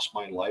lost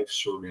my life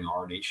serving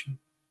our nation,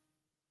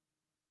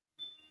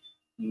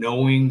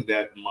 knowing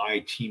that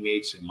my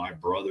teammates and my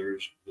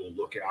brothers will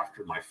look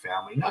after my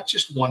family, not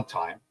just one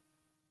time,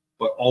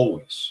 but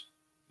always,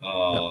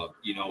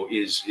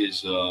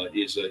 is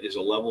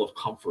a level of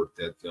comfort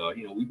that,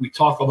 we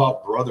talk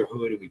about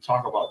brotherhood and we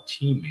talk about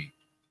teammate,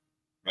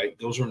 right?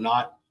 Those are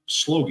not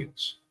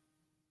slogans.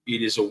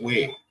 It is a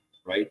way,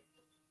 right?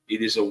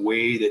 It is a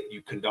way that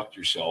you conduct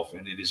yourself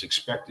and it is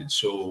expected.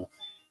 So,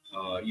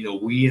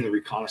 we in the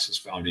Reconnaissance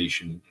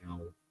Foundation,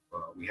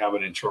 we have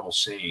an internal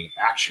saying,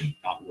 action,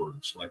 not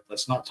words. Like,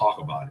 let's not talk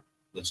about it.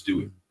 Let's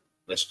do it.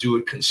 Let's do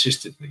it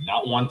consistently,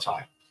 not one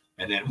time.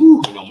 And then,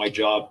 my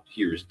job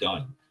here is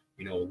done.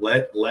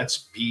 Let's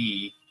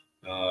be,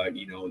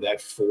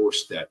 that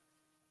force that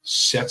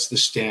sets the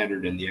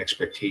standard and the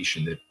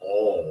expectation that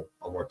all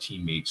of our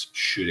teammates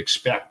should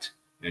expect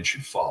and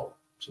should follow.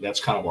 So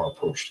that's kind of our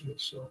approach to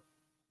this. So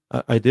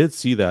I did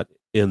see that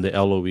in the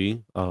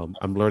LOE.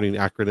 I'm learning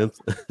acronyms,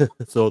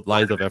 so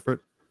lines of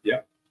effort.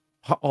 Yeah.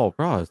 Oh,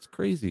 bro, it's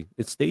crazy.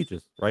 It's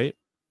stages, right?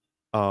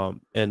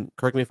 And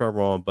correct me if I'm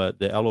wrong, but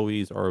the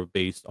LOEs are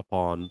based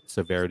upon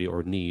severity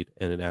or need,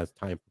 and then as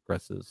time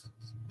progresses,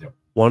 Yep.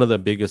 one of the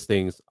biggest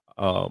things,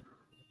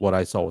 what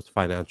I saw was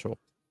financial.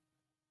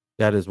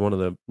 That is one of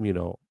the,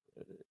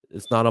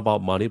 it's not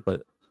about money,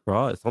 but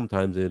bro,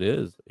 sometimes it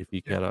is. If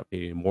you Yeah. cannot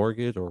pay a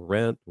mortgage or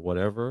rent,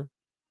 whatever.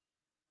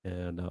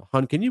 And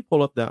Hun, can you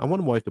pull up that? I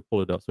want my wife to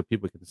pull it up so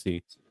people can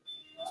see.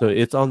 So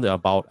it's on the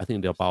about, I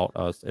think the about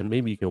us, and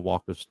maybe you can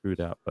walk us through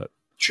that. But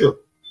Sure.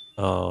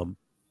 um,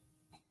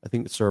 I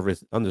think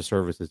service under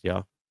services,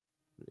 yeah.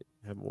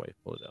 Have my wife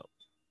pull it out.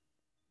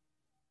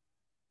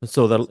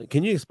 So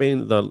can you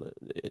explain the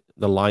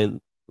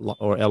line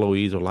or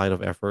LOEs or line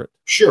of effort?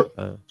 Sure.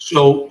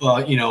 So,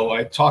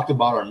 I talked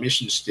about our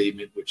mission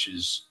statement, which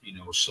is,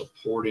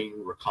 supporting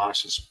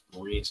reconnaissance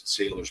Marines and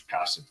sailors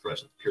past and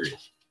present, period.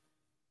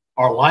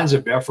 Our lines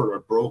of effort are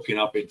broken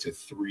up into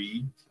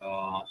three.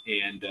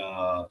 And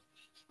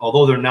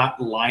although they're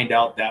not lined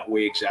out that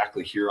way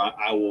exactly here,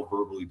 I will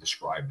verbally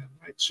describe them,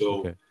 right? So,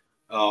 okay.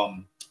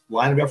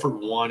 Line of effort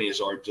one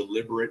is our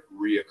deliberate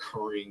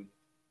reoccurring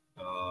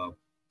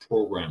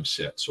program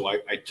set. So I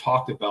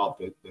talked about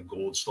the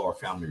Gold Star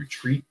Family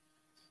Retreat.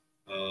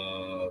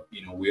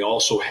 We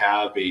also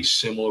have a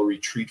similar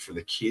retreat for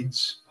the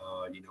kids.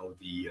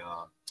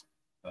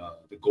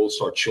 The Gold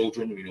Star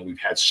children. We've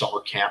had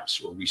summer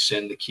camps where we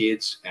send the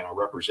kids and our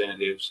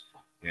representatives,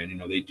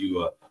 and they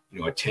do a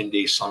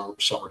 10-day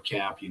summer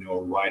camp.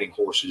 Riding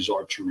horses,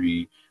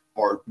 archery,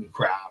 art and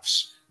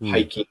crafts,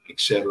 hiking,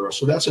 etc.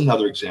 So that's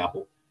another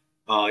example.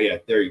 Yeah,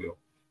 there you go.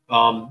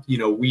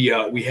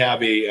 We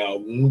have a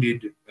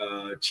wounded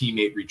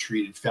teammate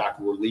retreat. In fact,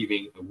 we're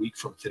leaving a week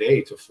from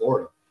today to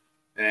Florida.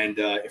 And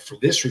for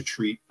this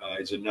retreat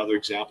is another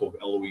example of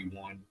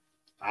LOE1.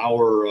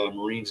 Our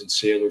Marines and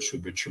sailors who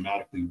have been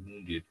traumatically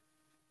wounded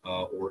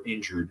or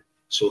injured.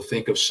 So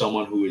think of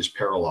someone who is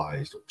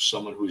paralyzed,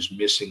 someone who is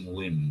missing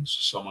limbs,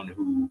 someone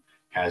who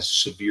has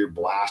severe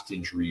blast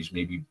injuries,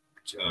 maybe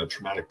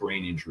traumatic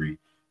brain injury,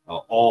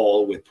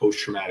 all with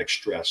post-traumatic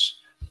stress,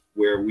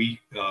 where we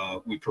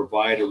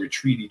provide a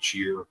retreat each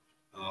year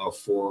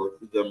for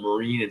the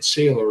Marine and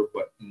sailor,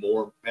 but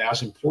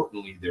as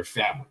importantly, their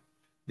family.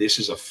 This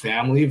is a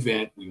family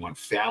event. We want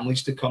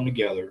families to come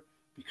together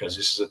because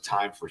this is a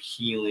time for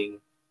healing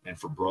and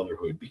for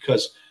brotherhood.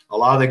 Because a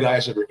lot of the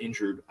guys that are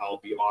injured, I'll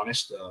be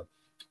honest,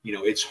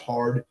 it's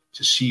hard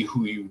to see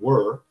who you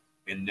were,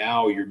 and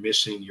now you're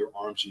missing your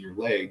arms and your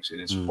legs,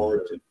 and it's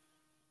hard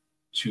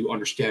to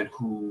understand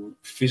who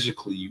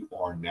physically you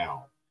are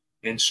now.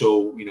 And so,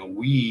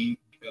 we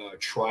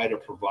try to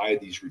provide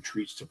these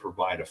retreats to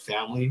provide a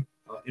family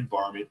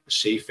environment, a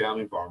safe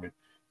family environment,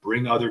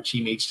 bring other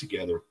teammates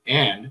together,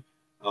 and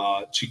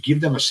to give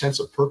them a sense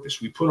of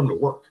purpose. We put them to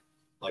work.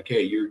 Like,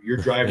 hey, you're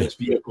driving this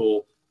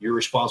vehicle, you're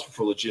responsible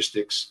for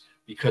logistics,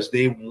 because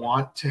they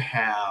want to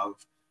have,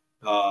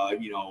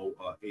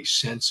 a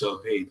sense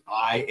of, hey,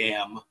 I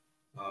am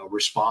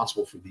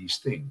responsible for these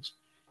things.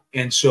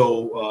 And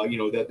so,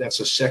 that's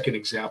a second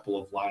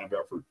example of line of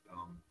effort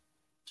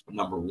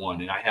number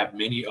one. And I have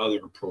many other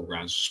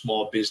programs,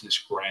 small business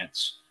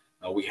grants.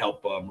 We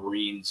help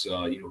Marines,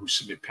 who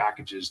submit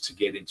packages to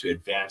get into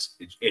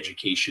advanced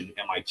education,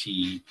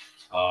 MIT,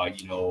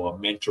 a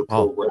mentor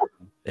program.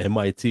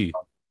 MIT.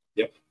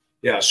 Yep.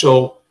 Yeah.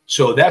 So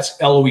that's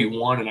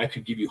LOE1, and I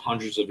could give you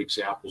hundreds of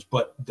examples.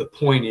 But the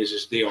point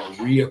is they are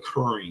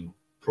reoccurring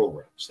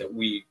programs that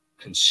we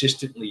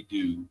consistently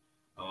do.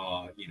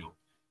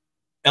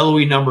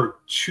 LOE number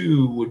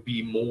two would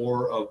be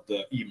more of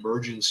the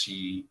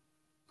emergency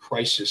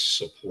crisis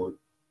support,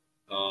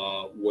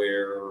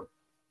 where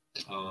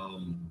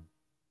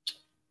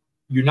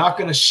you're not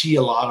going to see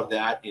a lot of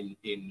that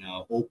in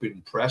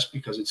open press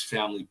because it's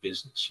family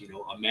business.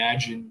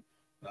 Imagine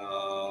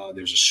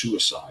there's a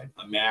suicide.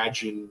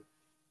 Imagine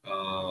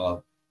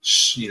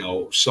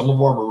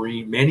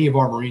many of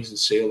our Marines and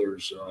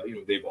sailors,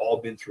 they've all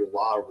been through a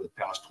lot over the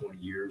past 20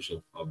 years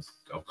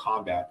of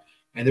combat,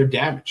 and they're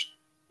damaged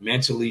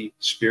mentally,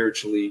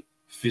 spiritually,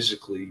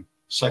 physically,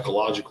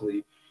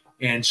 psychologically.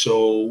 And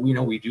so,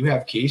 we do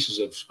have cases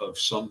of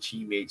some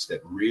teammates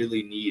that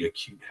really need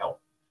acute help.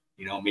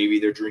 Maybe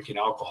they're drinking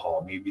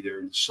alcohol, maybe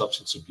they're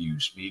substance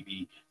abuse,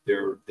 maybe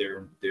they're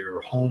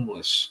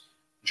homeless,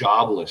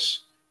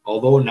 jobless.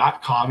 Although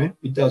not common,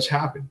 it does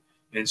happen.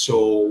 And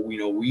so,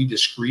 we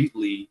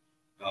discreetly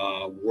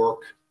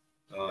work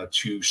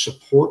to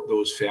support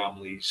those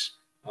families.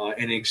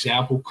 An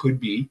example could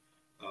be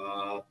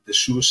the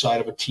suicide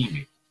of a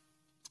teammate.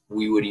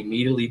 We would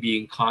immediately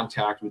be in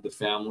contact with the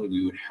family.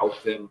 We would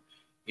help them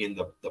in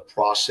the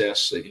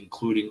process,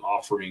 including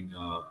offering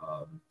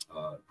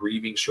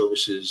grieving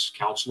services,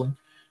 counseling.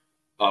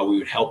 We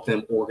would help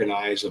them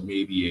organize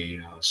maybe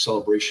a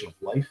celebration of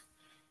life.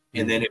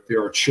 And then if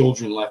there are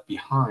children left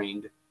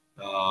behind,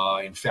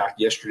 in fact,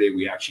 yesterday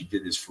we actually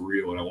did this for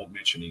real, and I won't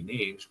mention any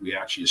names. We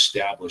actually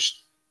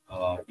established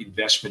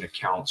investment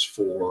accounts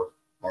for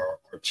our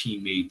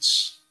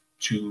teammates'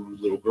 two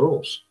little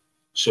girls.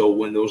 So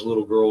when those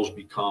little girls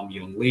become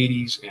young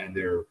ladies and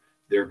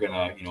they're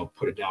gonna,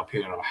 put a down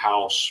payment on a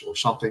house or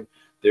something,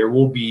 there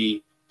will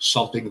be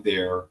something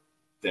there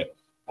that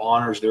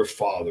honors their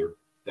father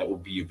that will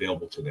be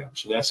available to them.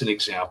 So that's an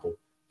example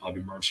of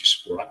emergency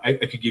support. I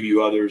could give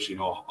you others. A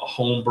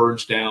home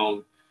burns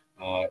down,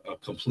 a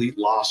complete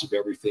loss of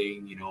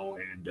everything,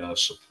 and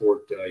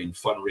support in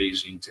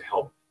fundraising to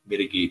help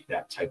mitigate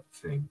that type of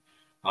thing.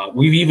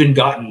 We've even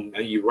gotten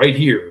right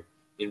here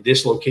in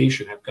this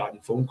location, have gotten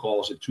phone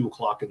calls at 2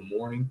 o'clock in the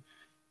morning.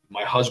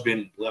 My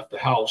husband left the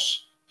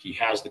house. He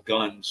has the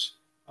guns.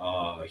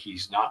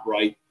 He's not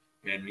right.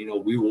 And,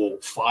 we will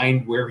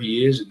find where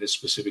he is, in this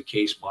specific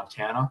case,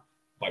 Montana,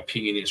 by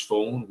pinging his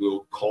phone.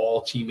 We'll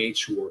call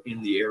teammates who are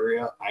in the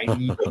area. I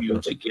need you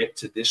to get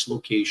to this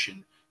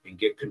location and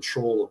get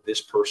control of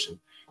this person.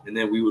 And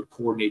then we would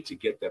coordinate to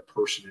get that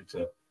person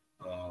into,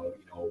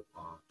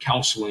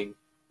 counseling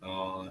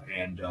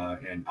and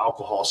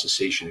alcohol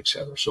cessation, et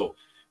cetera. So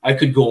I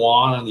could go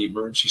on the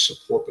emergency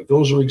support, but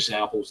those are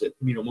examples that,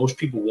 most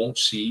people won't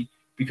see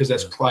because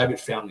that's private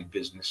family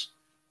business.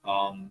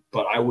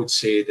 But I would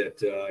say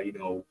that,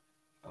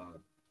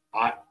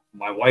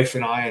 my wife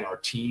and I and our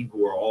team,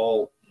 who are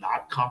all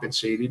not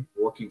compensated,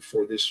 working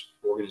for this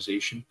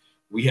organization,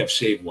 we have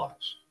saved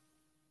lives.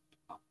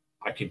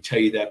 I can tell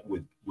you that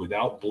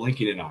without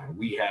blinking an eye.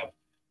 We have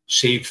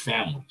saved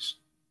families.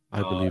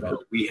 I believe it.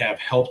 We have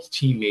helped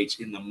teammates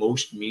in the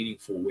most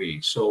meaningful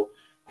ways. So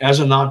as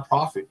a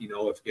nonprofit,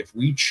 if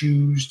we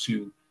choose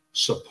to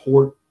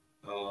support,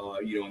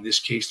 in this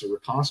case, the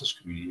reconnaissance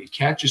community, it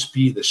can't just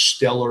be the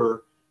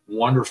stellar,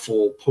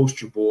 wonderful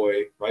poster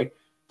boy, right?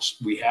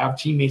 We have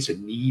teammates that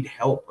need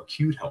help,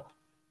 acute help.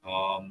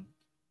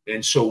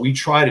 And so we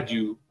try to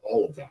do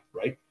all of that,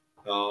 right?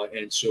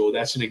 And so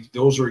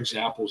those are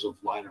examples of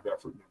line of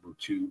effort number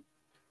 2.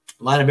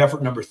 Line of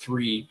effort number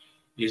 3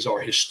 is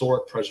our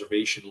historic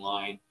preservation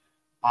line.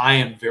 I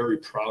am very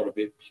proud of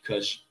it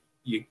because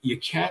you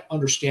can't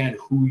understand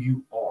who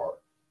you are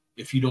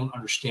if you don't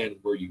understand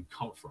where you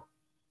come from.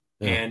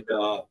 Yeah. And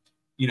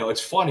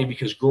it's funny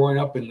because growing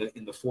up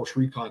in the Force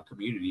Recon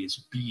community, it's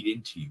beat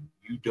into you.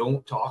 You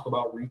don't talk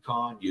about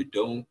recon. You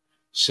don't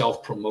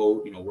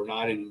self-promote. We're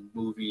not in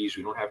movies.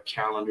 We don't have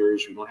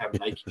calendars. We don't have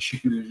Nike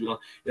shoes.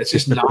 That's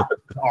just not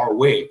our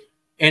way.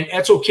 And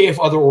that's okay if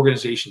other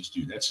organizations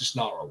do. That's just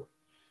not our way.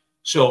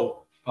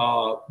 So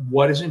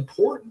what is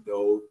important,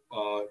 though,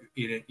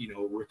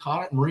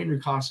 Marine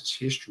Reconnaissance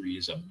history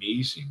is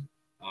amazing.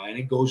 And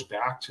it goes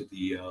back to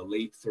the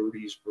late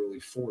 30s, early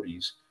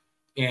 40s.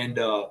 And,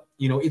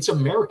 it's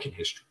American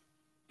history.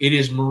 It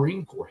is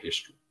Marine Corps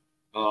history.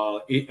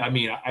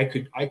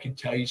 I could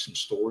tell you some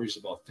stories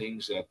about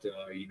things that,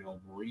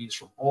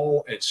 Marines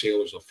and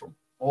sailors from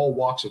all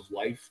walks of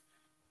life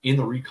in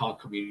the recon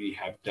community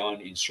have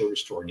done in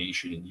service to our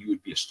nation, and you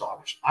would be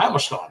astonished. I'm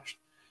astonished.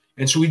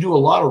 And so we do a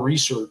lot of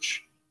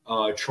research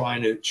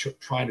trying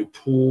to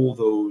pull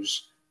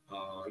those,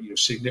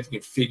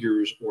 significant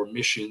figures or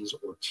missions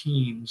or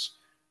teams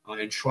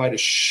and try to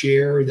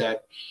share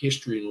that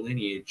history and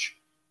lineage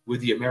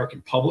with the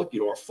American public,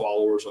 our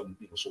followers on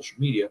social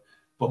media,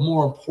 but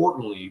more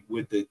importantly,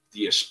 with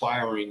the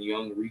aspiring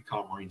young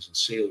recon Marines and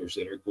sailors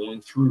that are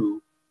going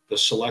through the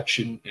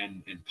selection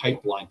and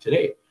pipeline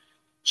today.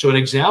 So an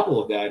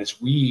example of that is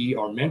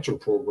our mentor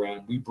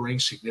program, we bring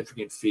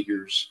significant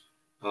figures,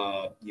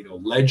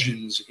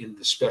 legends in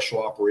the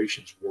special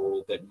operations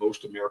world that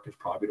most Americans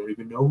probably don't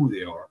even know who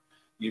they are.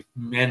 You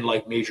have men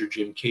like Major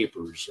Jim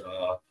Capers,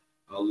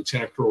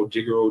 Lieutenant Colonel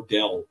Digger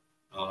Odell,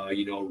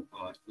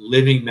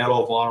 living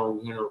Medal of Honor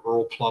winner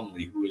Earl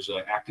Plumley, who is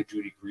an active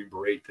duty Green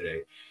Beret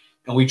today.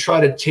 And we try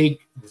to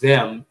take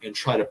them and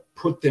try to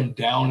put them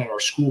down at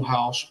our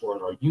schoolhouse or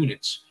at our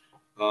units.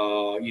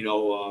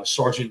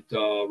 Sergeant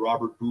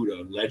Robert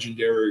Buda,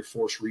 legendary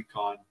Force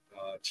Recon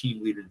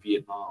team leader in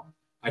Vietnam.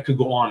 I could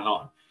go on and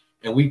on.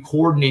 And we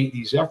coordinate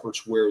these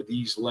efforts where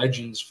these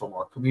legends from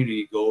our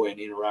community go and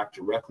interact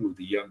directly with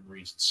the young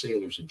Marines and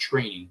sailors in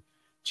training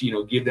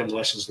to, give them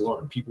lessons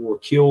learned. People were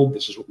killed.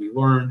 This is what we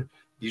learned.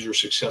 These are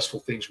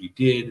successful things we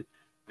did.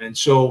 And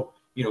so,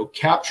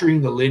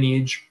 capturing the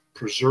lineage,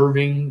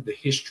 preserving the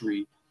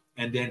history,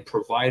 and then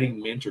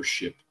providing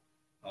mentorship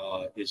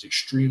is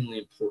extremely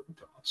important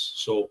to us.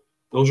 So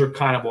those are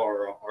kind of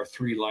our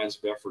 3 lines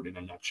of effort in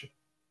a nutshell.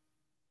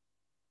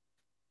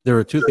 There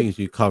are 2 things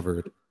you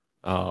covered.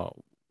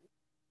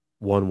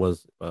 One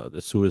was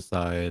the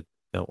suicide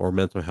or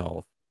mental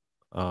health.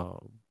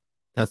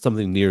 That's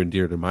something near and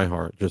dear to my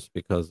heart, just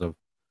because of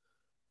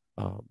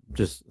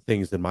just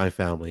things in my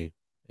family.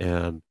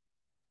 And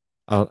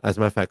as a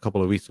matter of fact, a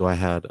couple of weeks ago, I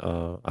had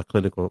a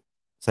clinical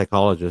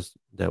psychologist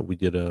that we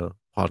did a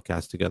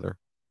podcast together,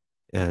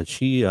 and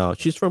she's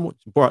born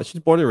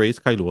and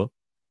raised Kailua,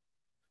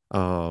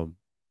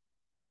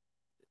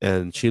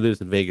 and she lives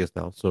in Vegas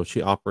now. So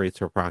she operates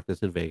her practice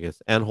in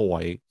Vegas and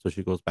Hawaii. So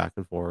she goes back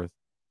and forth.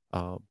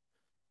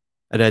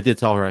 And I did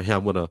tell her, hey,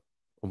 I'm gonna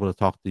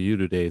talk to you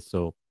today.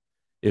 So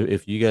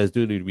if you guys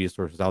do need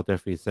resources, I'll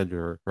definitely send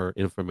her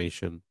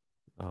information.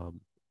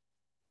 And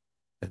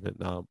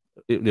then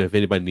if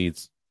anybody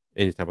needs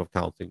any type of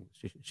counseling.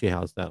 She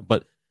has that.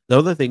 But the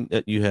other thing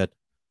that you had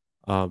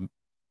um,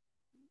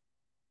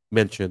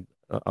 mentioned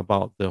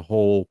about the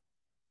whole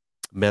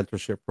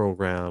mentorship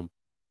program,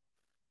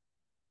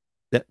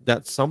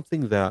 that's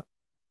something that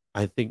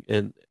I think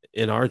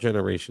in our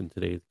generation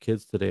today,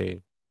 kids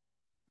today,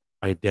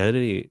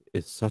 identity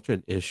is such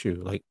an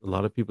issue. Like a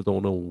lot of people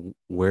don't know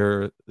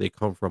where they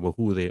come from or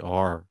who they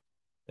are.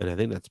 And I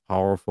think that's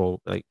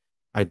powerful. Like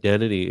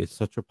identity is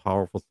such a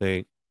powerful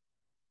thing.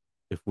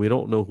 If we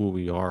don't know who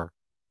we are,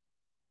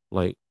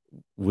 like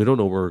we don't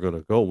know where we're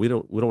gonna go. We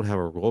don't have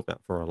a roadmap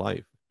for our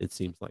life, it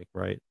seems like,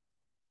 right?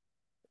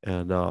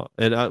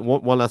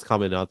 One last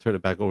comment, and I'll turn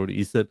it back over to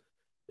Ethan.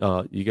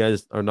 You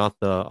guys are not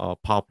the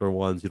popular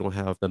ones. You don't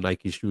have the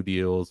Nike shoe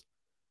deals,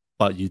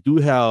 but you do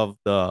have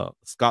the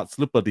Scott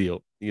slipper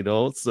deal, you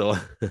know. So,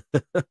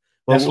 well,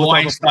 That's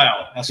Hawaiian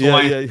style. That's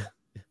Hawaiian.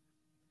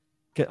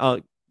 Yeah.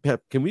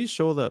 Pep, can we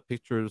show the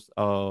pictures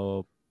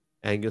of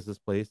Angus's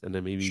place, and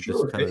then maybe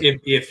Sure. just kind of,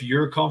 if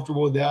you're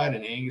comfortable with that,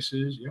 and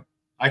Angus's, yeah,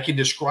 I can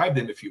describe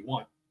them if you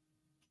want.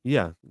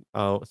 yeah.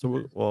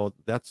 Well,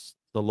 that's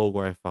the logo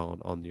I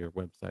found on your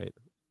website.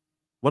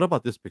 What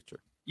about this picture?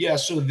 Yeah,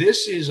 so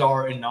this is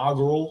our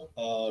inaugural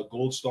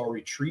Gold Star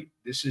retreat.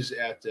 This is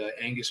at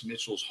Angus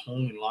Mitchell's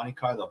home in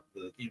Lanikai,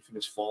 the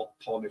infamous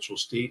Paul Mitchell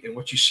estate. And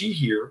what you see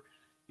here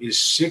is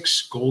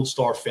 6 Gold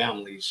Star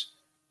families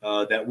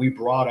that we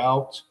brought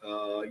out,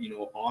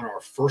 on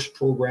our first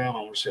program.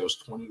 I want to say it was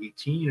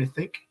 2018, I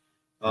think.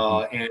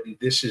 And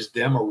this is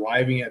them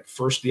arriving at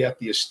first day at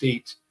the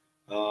estate,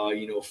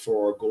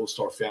 for our Gold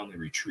Star family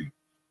retreat.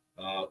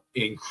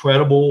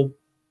 Incredible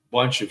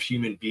bunch of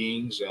human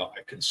beings.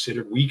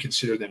 We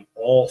consider them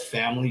all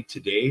family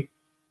today.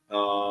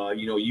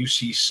 You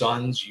see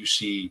sons, you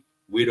see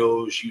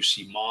widows, you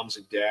see moms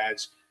and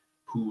dads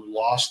who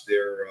lost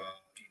their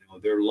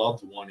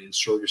loved one in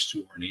service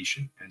to our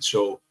nation. And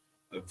so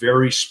a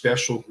very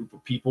special group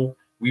of people.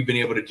 We've been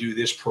able to do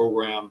this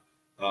program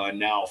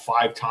now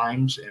 5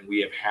 times, and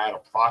we have had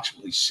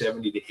approximately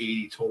 70 to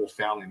 80 total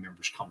family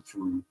members come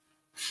through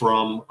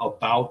from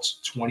about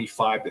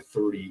 25 to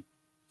 30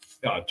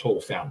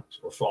 total families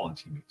or fallen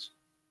teammates.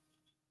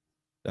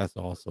 That's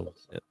awesome.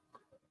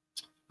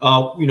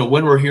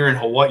 When we're here in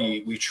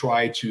Hawaii, we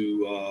try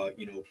to,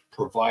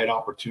 provide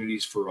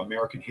opportunities for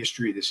American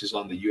history. This is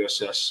on the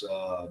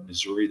USS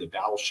Missouri, the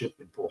battleship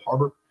in Pearl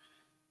Harbor.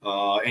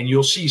 And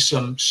you'll see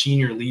some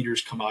senior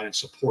leaders come out and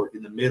support.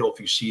 In the middle, if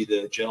you see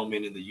the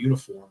gentleman in the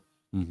uniform,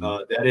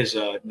 that is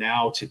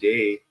now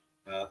today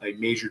a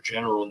major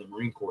general in the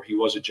Marine Corps. He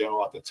was a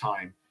general at the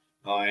time.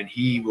 And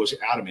he was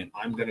adamant,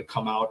 I'm going to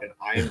come out and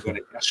I am going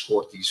to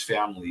escort these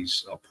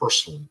families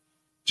personally.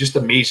 Just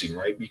amazing,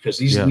 right? Because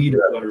these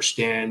leaders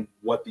understand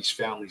what these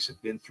families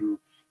have been through.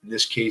 In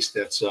this case,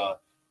 that's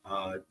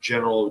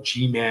General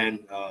G-Man,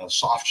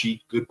 Soft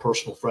Cheek, good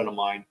personal friend of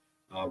mine,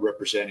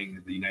 representing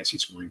the United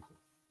States Marine Corps.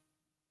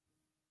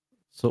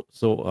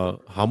 So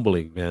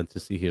humbling, man, to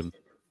see him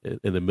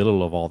in the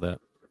middle of all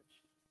that.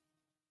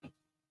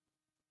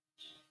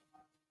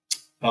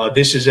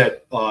 This is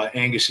at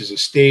Angus's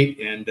estate,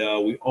 and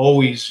we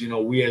always,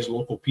 we as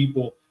local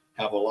people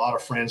have a lot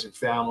of friends and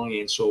family.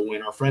 And so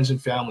when our friends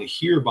and family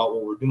hear about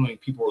what we're doing,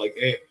 people are like,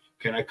 hey,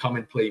 can I come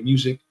and play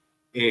music?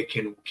 Hey,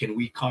 can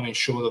we come and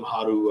show them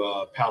how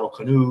to paddle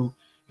canoe?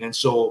 And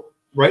so,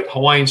 right,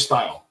 Hawaiian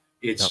style.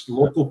 It's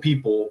local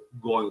people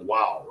going,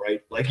 wow,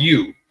 right? Like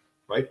you,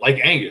 right? Like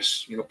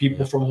Angus,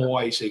 people from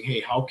Hawaii saying, hey,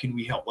 how can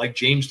we help? Like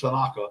James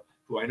Tanaka,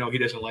 who I know he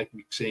doesn't like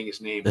me saying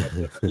his name, but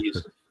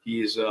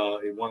he is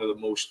one of the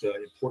most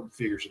important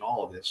figures in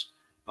all of this,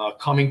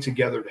 coming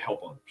together to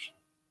help others.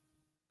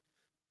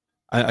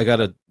 I got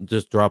to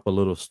just drop a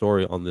little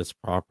story on this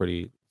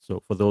property. So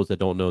for those that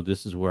don't know,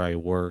 this is where I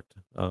worked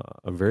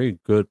a very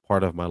good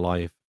part of my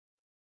life.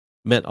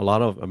 Met a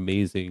lot of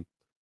amazing,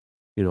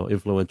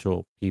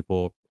 influential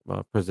people,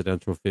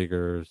 presidential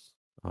figures,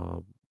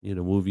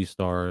 movie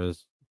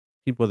stars,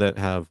 people that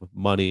have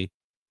money.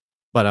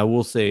 But I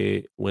will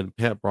say when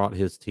Pat brought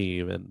his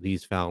team and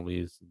these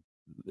families,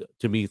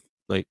 to me,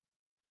 like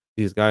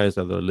these guys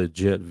are the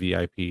legit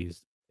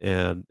VIPs.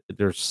 And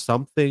there's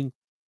something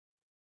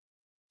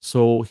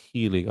so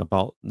healing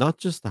about not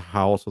just the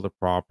house or the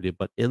property,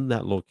 but in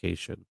that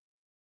location.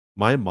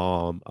 My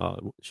mom,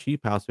 she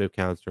passed away of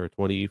cancer in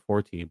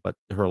 2014, but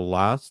her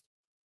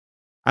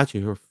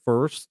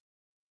first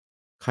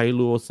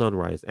Kailua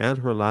sunrise and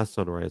her last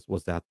sunrise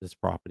was at this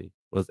property,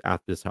 was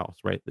at this house,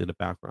 right in the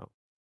background.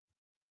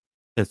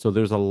 And so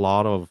there's a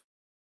lot of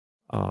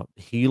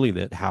healing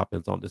that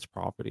happens on this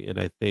property. And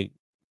I think,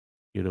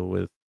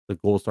 with the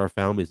Gold Star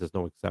families, there's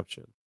no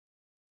exception.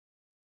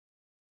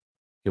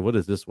 Okay, what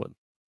is this one?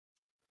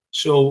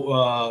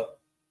 So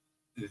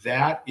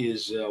that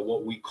is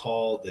what we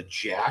call the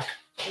Jack,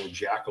 or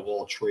Jack of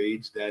all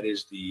trades. That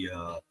is the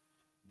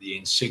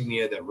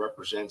insignia that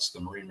represents the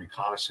Marine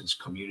Reconnaissance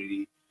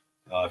community.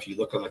 If you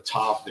look on the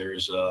top,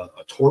 there's a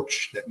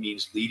torch that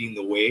means leading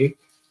the way,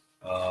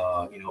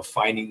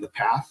 finding the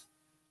path.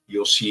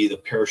 You'll see the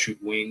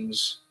parachute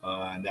wings,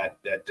 and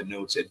that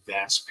denotes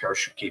advanced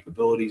parachute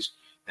capabilities.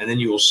 and then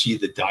you will see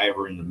the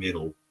diver in the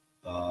middle.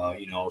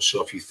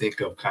 So if you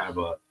think of kind of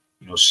a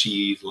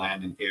sea,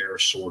 land, and air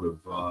sort of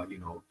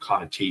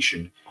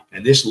connotation,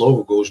 and this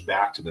logo goes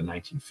back to the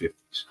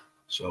 1950s.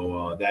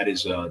 So that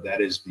is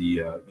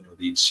the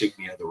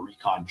insignia, the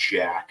Recon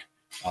Jack,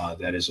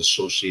 that is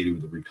associated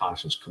with the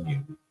reconnaissance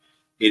community.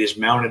 It is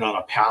mounted on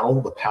a paddle.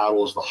 The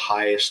paddle is the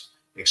highest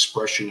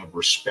expression of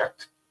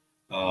respect.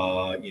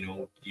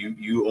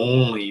 You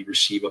only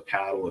receive a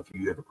paddle if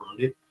you have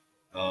earned it,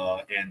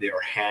 and they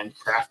are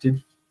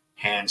handcrafted,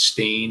 hand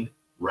stained,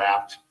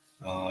 wrapped,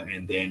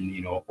 and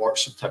then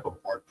some type of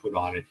art put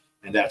on it.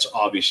 And that's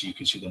obviously, you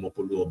can see the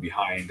Mopolua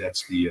behind.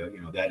 That's the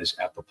that is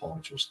at the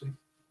Palmitos thing.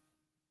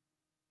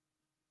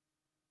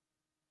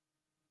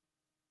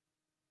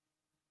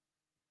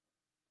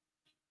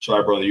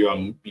 Sorry, brother, you're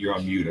on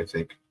mute, I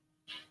think.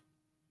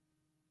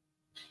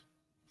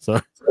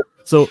 Sorry.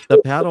 So the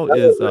paddle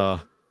is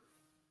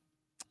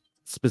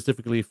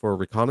specifically for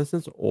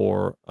reconnaissance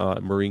or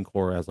Marine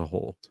Corps as a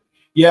whole?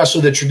 Yeah,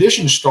 so the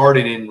tradition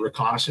started in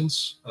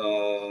reconnaissance,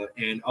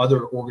 and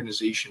other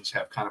organizations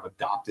have kind of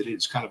adopted it.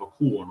 It's kind of a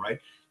cool one,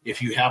 right?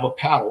 If you have a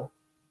paddle,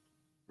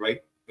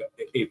 right,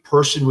 a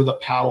person with a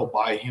paddle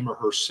by him or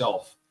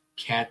herself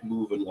can't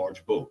move a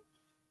large boat.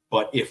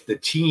 But if the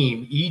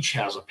team each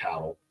has a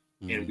paddle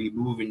and we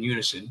move in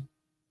unison,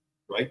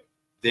 right,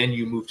 then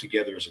you move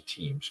together as a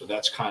team. So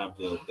that's kind of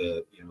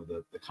the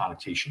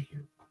connotation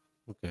here.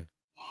 Okay,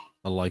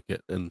 I like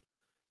it, and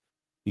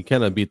you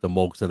cannot beat the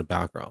Mokes in the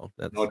background.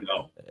 That's no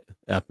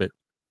epic.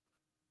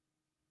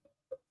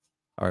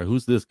 All right,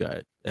 who's this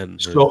guy? And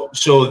so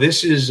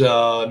this is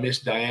Miss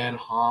Diane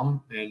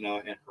Hom and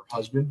her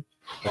husband.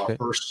 Okay.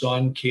 Her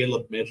son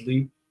Caleb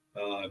Medley,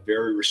 a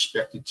very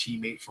respected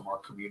teammate from our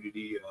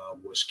community,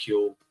 was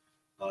killed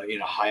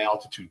in a high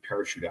altitude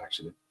parachute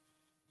accident.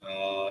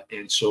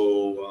 And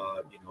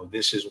so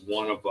this is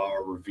one of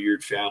our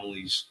revered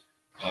families.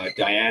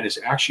 Diane is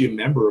actually a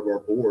member of our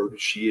board.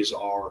 She is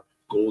our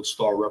Gold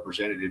Star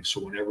representative.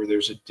 So whenever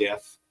there's a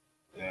death,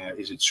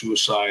 is it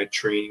suicide,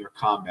 training, or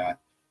combat,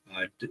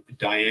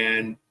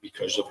 Diane,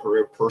 because of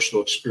her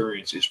personal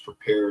experience, is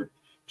prepared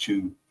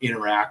to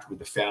interact with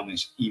the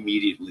families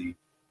immediately,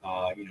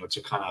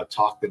 to kind of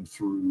talk them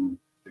through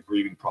the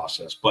grieving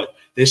process. But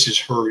this is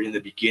her in the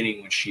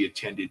beginning when she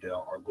attended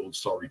our Gold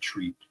Star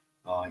retreat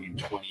in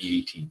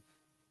 2018.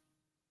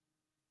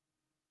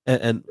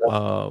 And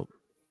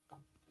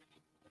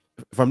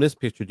from this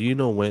picture, do you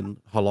know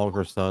how long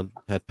her son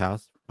had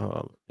passed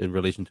in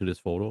relation to this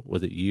photo?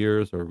 Was it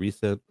years or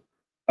recent?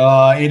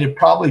 It had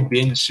probably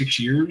been 6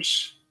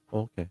 years.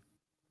 Okay.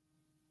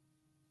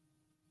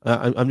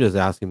 I'm just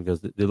asking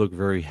because they look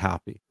very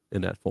happy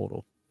in that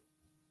photo.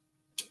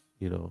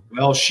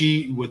 Well,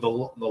 she, with the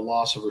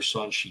loss of her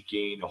son, she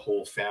gained a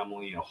whole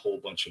family and a whole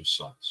bunch of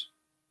sons,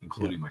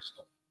 including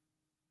myself.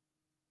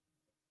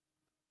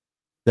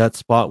 That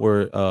spot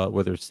where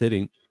they're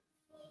sitting,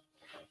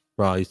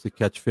 bro, I used to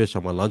catch fish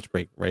on my lunch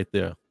break right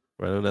there,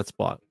 right on that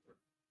spot.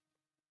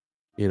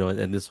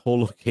 And this whole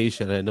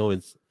location, I know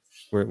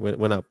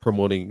we're not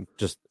promoting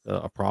just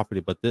a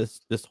property, but this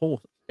whole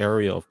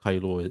area of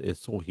Kailua is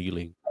so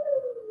healing.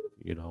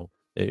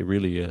 It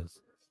really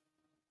is.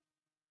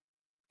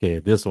 Okay,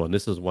 this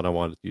is what I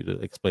wanted you to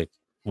explain.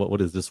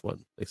 What is this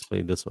one?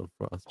 Explain this one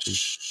for us,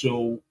 please.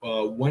 So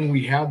when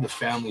we have the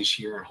families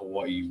here in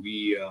Hawaii,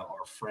 we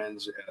our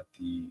friends at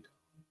the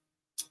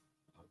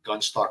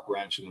Gunstock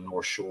Ranch in the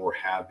North Shore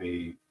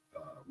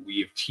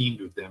we have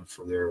teamed with them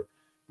for their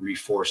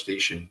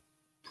reforestation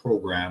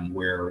program,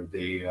 where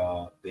they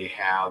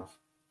have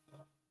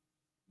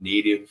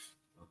native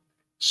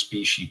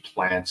species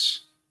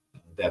plants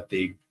that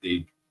they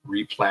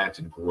replant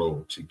and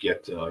grow to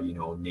get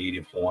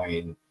native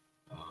Hawaiian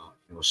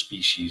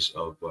species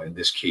of, in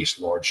this case,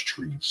 large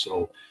trees.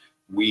 So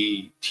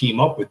we team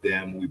up with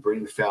them, we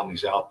bring the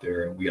families out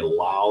there, and we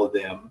allow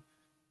them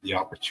the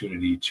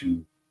opportunity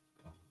to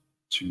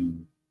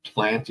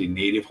plant a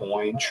native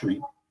Hawaiian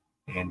tree.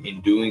 And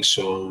in doing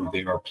so,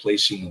 they are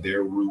placing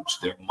their roots,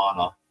 their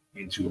mana,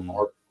 into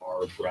our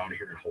ground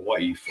here in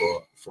Hawaii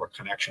for a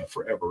connection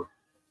forever.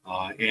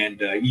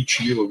 And each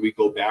year when we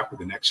go back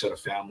with the next set of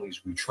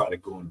families, we try to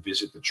go and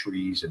visit the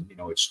trees. And,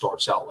 it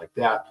starts out like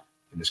that,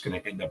 and it's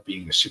going to end up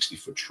being a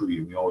 60-foot tree.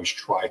 And we always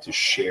try to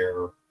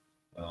share,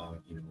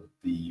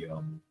 the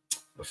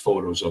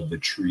photos of the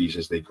trees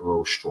as they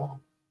grow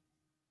strong.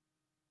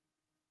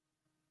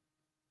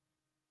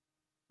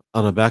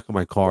 On the back of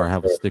my car, I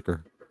have a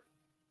sticker.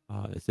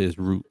 It says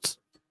roots.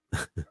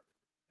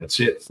 That's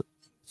it.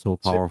 So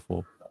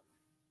powerful.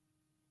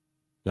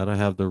 Gotta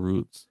have the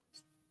roots.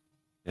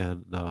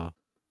 And I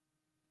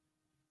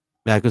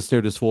could stare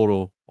at this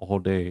photo all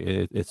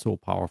day. It's so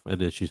powerful.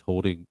 And then she's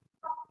holding,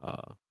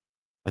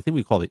 I think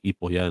we call it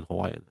ipoya in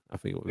Hawaiian. I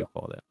forget what we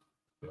call that.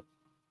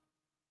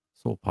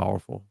 So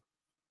powerful.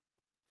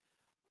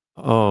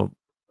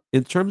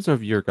 In terms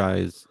of your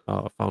guys'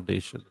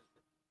 foundation,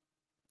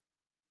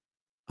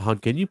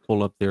 can you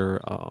pull up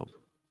their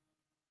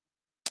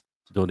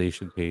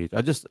donation page?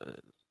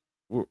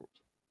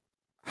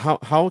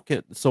 how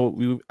can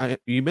so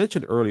you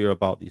mentioned earlier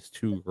about these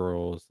two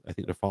girls. I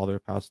think their father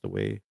passed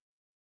away,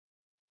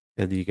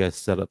 and you guys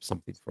set up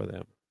something for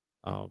them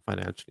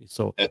financially.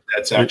 So,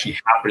 That's w- actually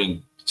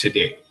happening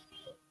today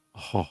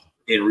oh,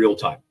 in real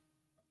time.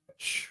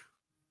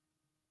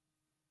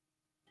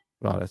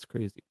 wow, that's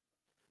crazy.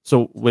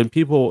 So when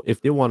people,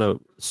 if they want to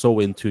sew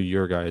into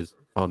your guys'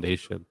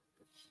 foundation,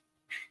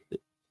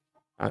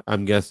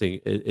 I'm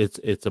guessing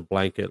it's a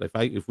blanket.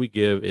 If we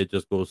give, it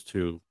just goes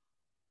to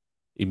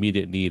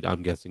immediate need.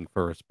 I'm guessing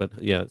first, but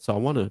yeah. So I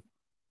want to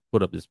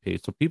put up this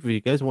page. So people, if you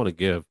guys want to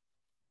give,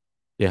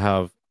 they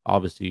have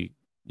obviously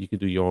you can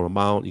do your own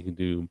amount. You can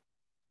do,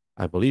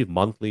 I believe,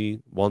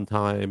 monthly, one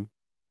time.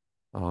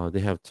 They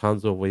have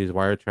tons of ways: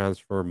 wire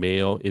transfer,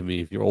 mail. I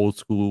mean, if you're old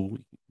school,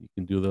 you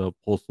can do the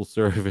postal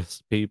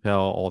service,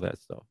 PayPal, all that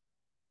stuff.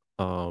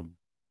 Um,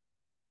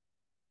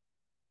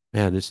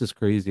 man, this is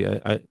crazy.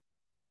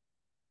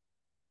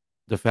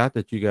 The fact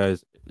that you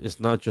guys, it's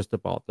not just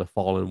about the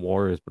fallen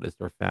warriors, but it's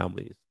their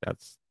families.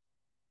 It's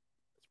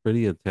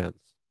pretty intense.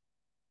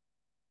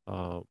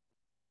 Um,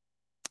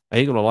 I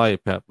ain't gonna lie,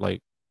 Pep.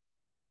 Like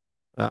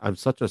I'm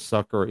such a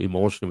sucker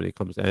emotionally when it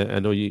comes. I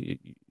know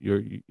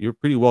you're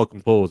pretty well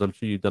composed. I'm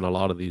sure you've done a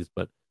lot of these,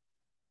 but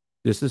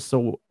this is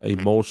so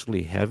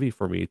emotionally heavy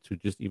for me to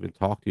just even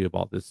talk to you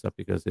about this stuff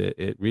because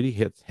it really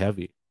hits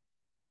heavy.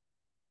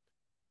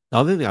 The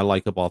other thing I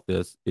like about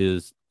this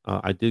is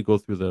I did go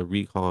through the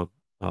recon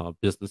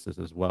businesses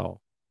as well,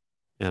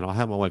 and I'll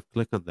have my wife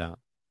click on that.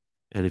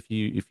 And if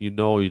you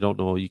know or you don't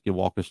know, you can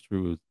walk us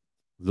through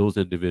those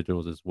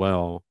individuals as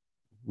well.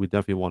 We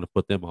definitely want to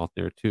put them out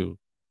there too.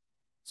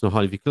 So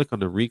how if you click on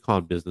the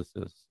recon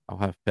businesses, I'll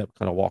have Pep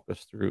kind of walk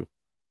us through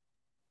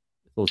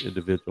those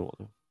individuals.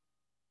 I thought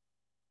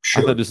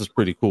Sure. this is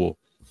pretty cool.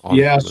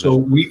 Yeah, Honestly, so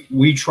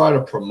we try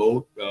to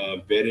promote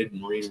vetted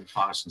marine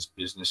reconnaissance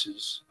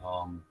businesses.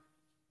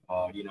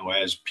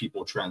 As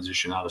people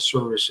transition out of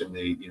service and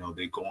they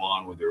go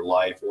on with their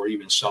life, or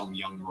even some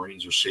young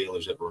Marines or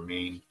sailors that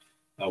remain,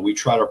 we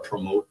try to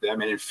promote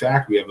them. And in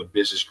fact, we have a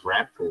business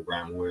grant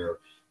program where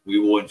we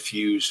will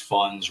infuse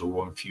funds or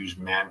we'll infuse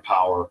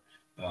manpower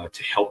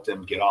to help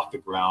them get off the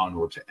ground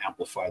or to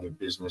amplify their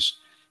business.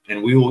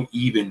 And we will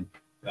even,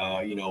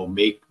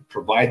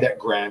 provide that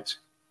grant,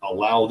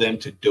 allow them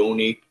to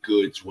donate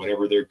goods,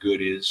 whatever their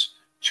good is,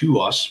 to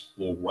us.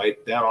 We'll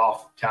write that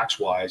off tax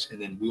wise,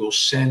 and then we will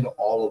send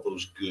all of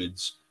those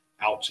goods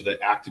out to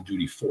the active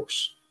duty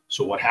force.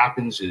 So what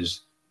happens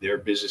is their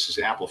business is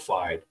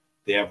amplified.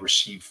 They have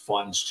received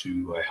funds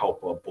to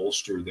help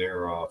bolster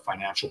their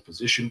financial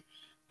position.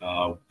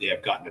 They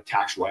have gotten a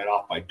tax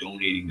write-off by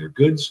donating their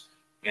goods,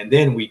 and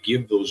then we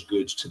give those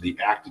goods to the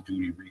active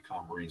duty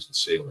recon Marines and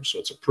sailors. So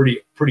it's a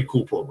pretty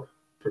cool program.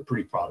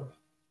 Pretty proud of it.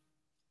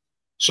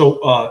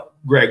 So,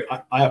 Greg,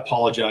 I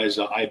apologize.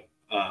 I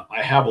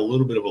have a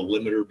little bit of a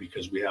limiter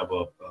because we have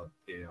a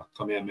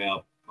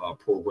Kamehameha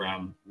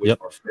program with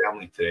yep. our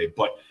family today.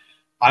 But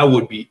I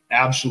would be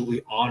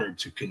absolutely honored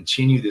to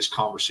continue this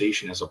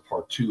conversation as a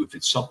part two if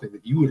it's something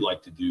that you would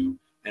like to do,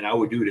 and I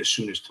would do it as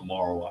soon as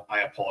tomorrow.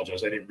 I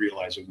apologize. I didn't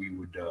realize that we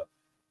would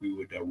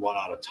run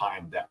out of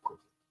time that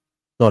quickly.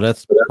 No,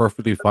 that's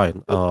perfectly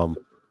fine.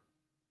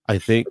 I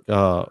think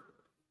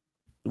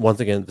once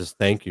again, just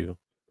thank you,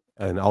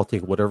 and I'll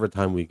take whatever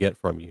time we get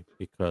from you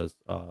because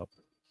I,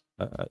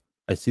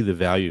 I see the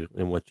value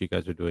in what you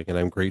guys are doing, and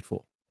I'm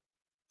grateful.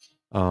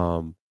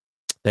 Um,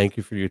 thank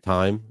you for your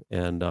time,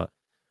 and I'm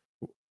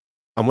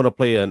gonna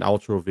play an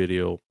outro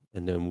video,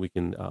 and then we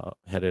can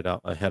head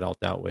out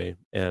that way.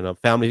 And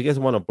family, if you guys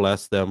want to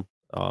bless them,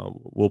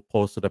 we'll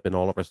post it up in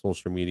all of our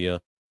social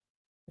media.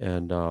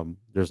 And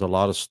there's a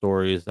lot of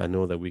stories I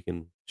know that we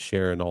can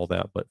share and all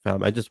that. But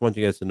fam, I just want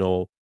you guys to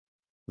know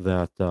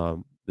that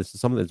this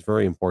is something that's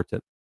very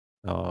important,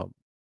 um,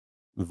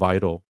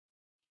 vital,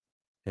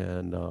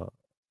 and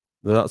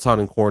without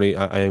sounding corny,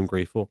 I am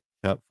grateful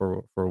Pat,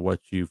 for what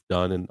you've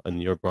done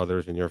and your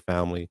brothers and your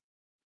family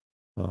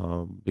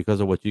because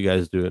of what you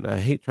guys do. And I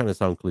hate trying to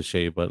sound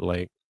cliche, but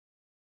like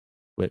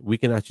we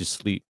can actually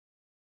sleep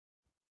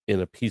in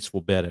a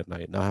peaceful bed at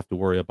night, not have to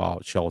worry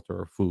about shelter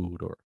or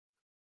food or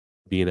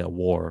being at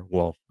war.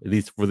 Well, at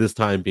least for this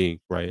time being,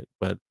 right?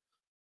 But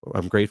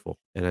I'm grateful,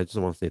 and I just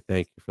want to say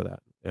thank you for that.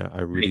 Yeah,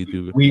 I really Thank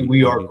you. do.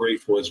 We I are mean,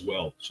 grateful as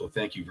well. So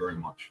thank you very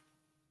much.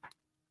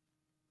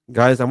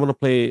 guys, I'm gonna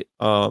play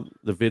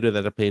the video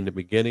that I played in the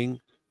beginning,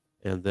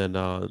 and then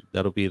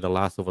that'll be the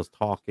last of us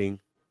talking.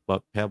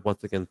 But Pep,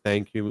 once again,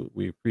 thank you.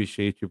 We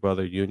appreciate you,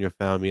 brother, you and your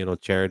family, and on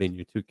Charity and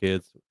your two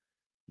kids.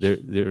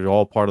 They're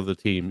all part of the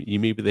team. You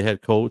may be the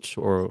head coach,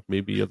 or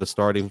maybe you're the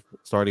starting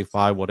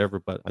five, whatever.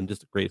 But I'm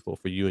just grateful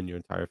for you and your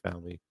entire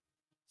family.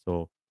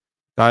 So,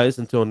 guys,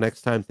 until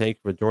next time, thank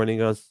you for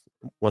joining us.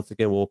 Once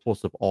again, we'll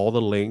post up all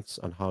the links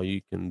on how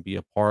you can be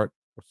a part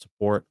or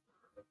support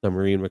the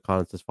Marine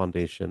Reconnaissance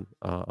Foundation.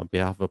 On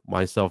behalf of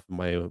myself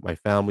and my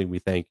family, we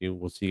thank you.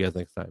 We'll see you guys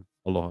next time.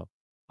 Aloha.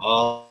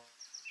 Uh,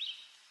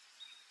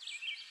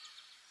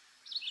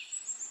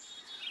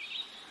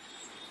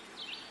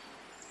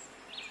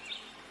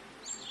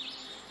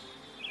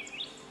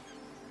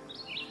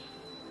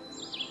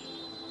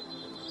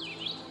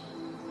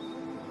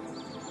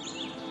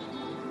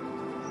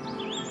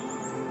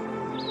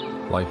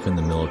 Life in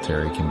the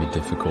military can be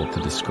difficult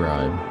to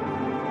describe.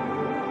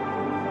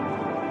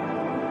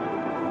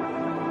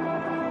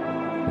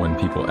 When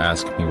people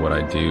ask me what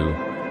I do,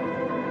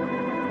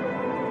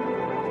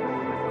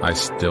 I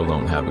still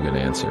don't have a good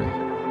answer.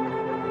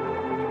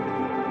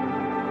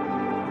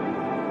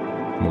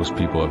 Most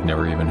people have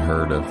never even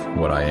heard of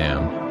what I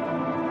am.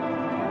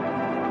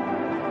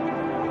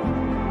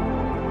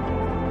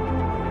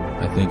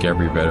 I think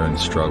every veteran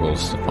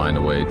struggles to find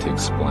a way to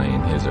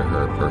explain his or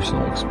her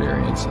personal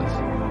experiences.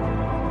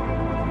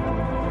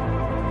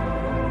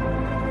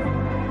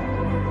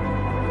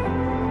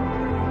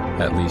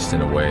 At least in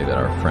a way that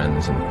our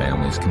friends and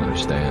families can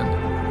understand.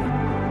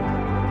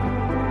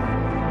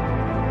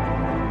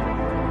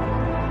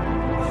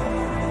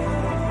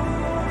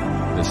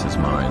 This is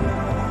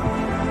mine.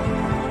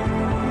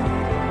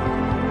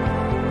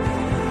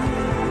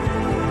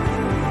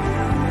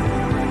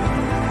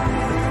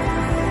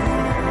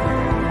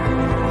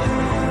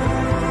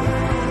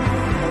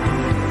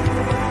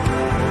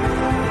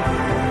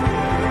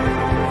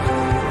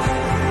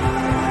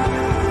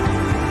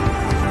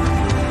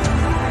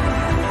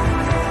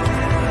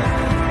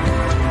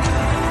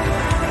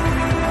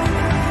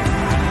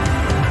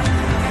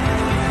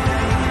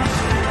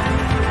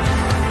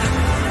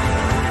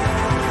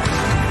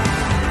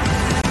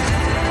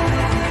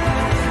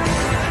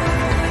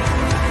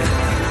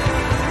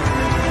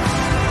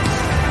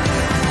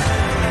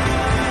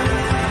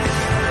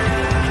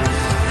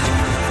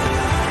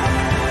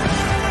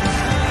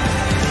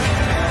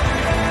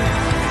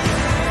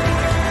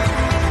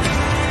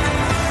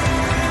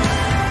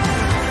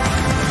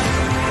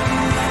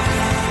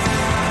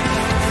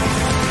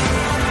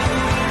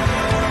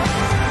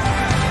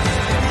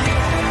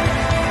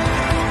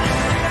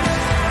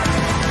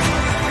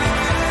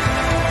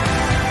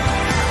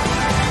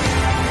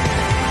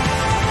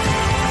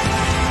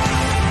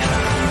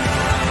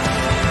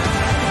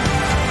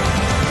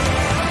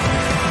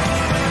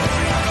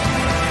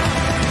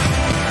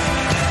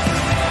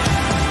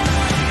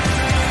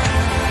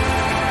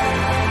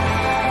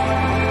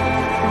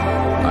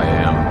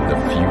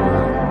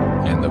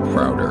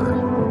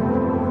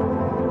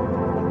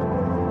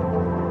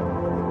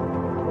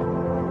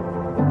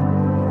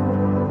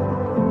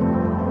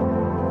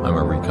 I'm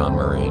a Recon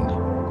Marine.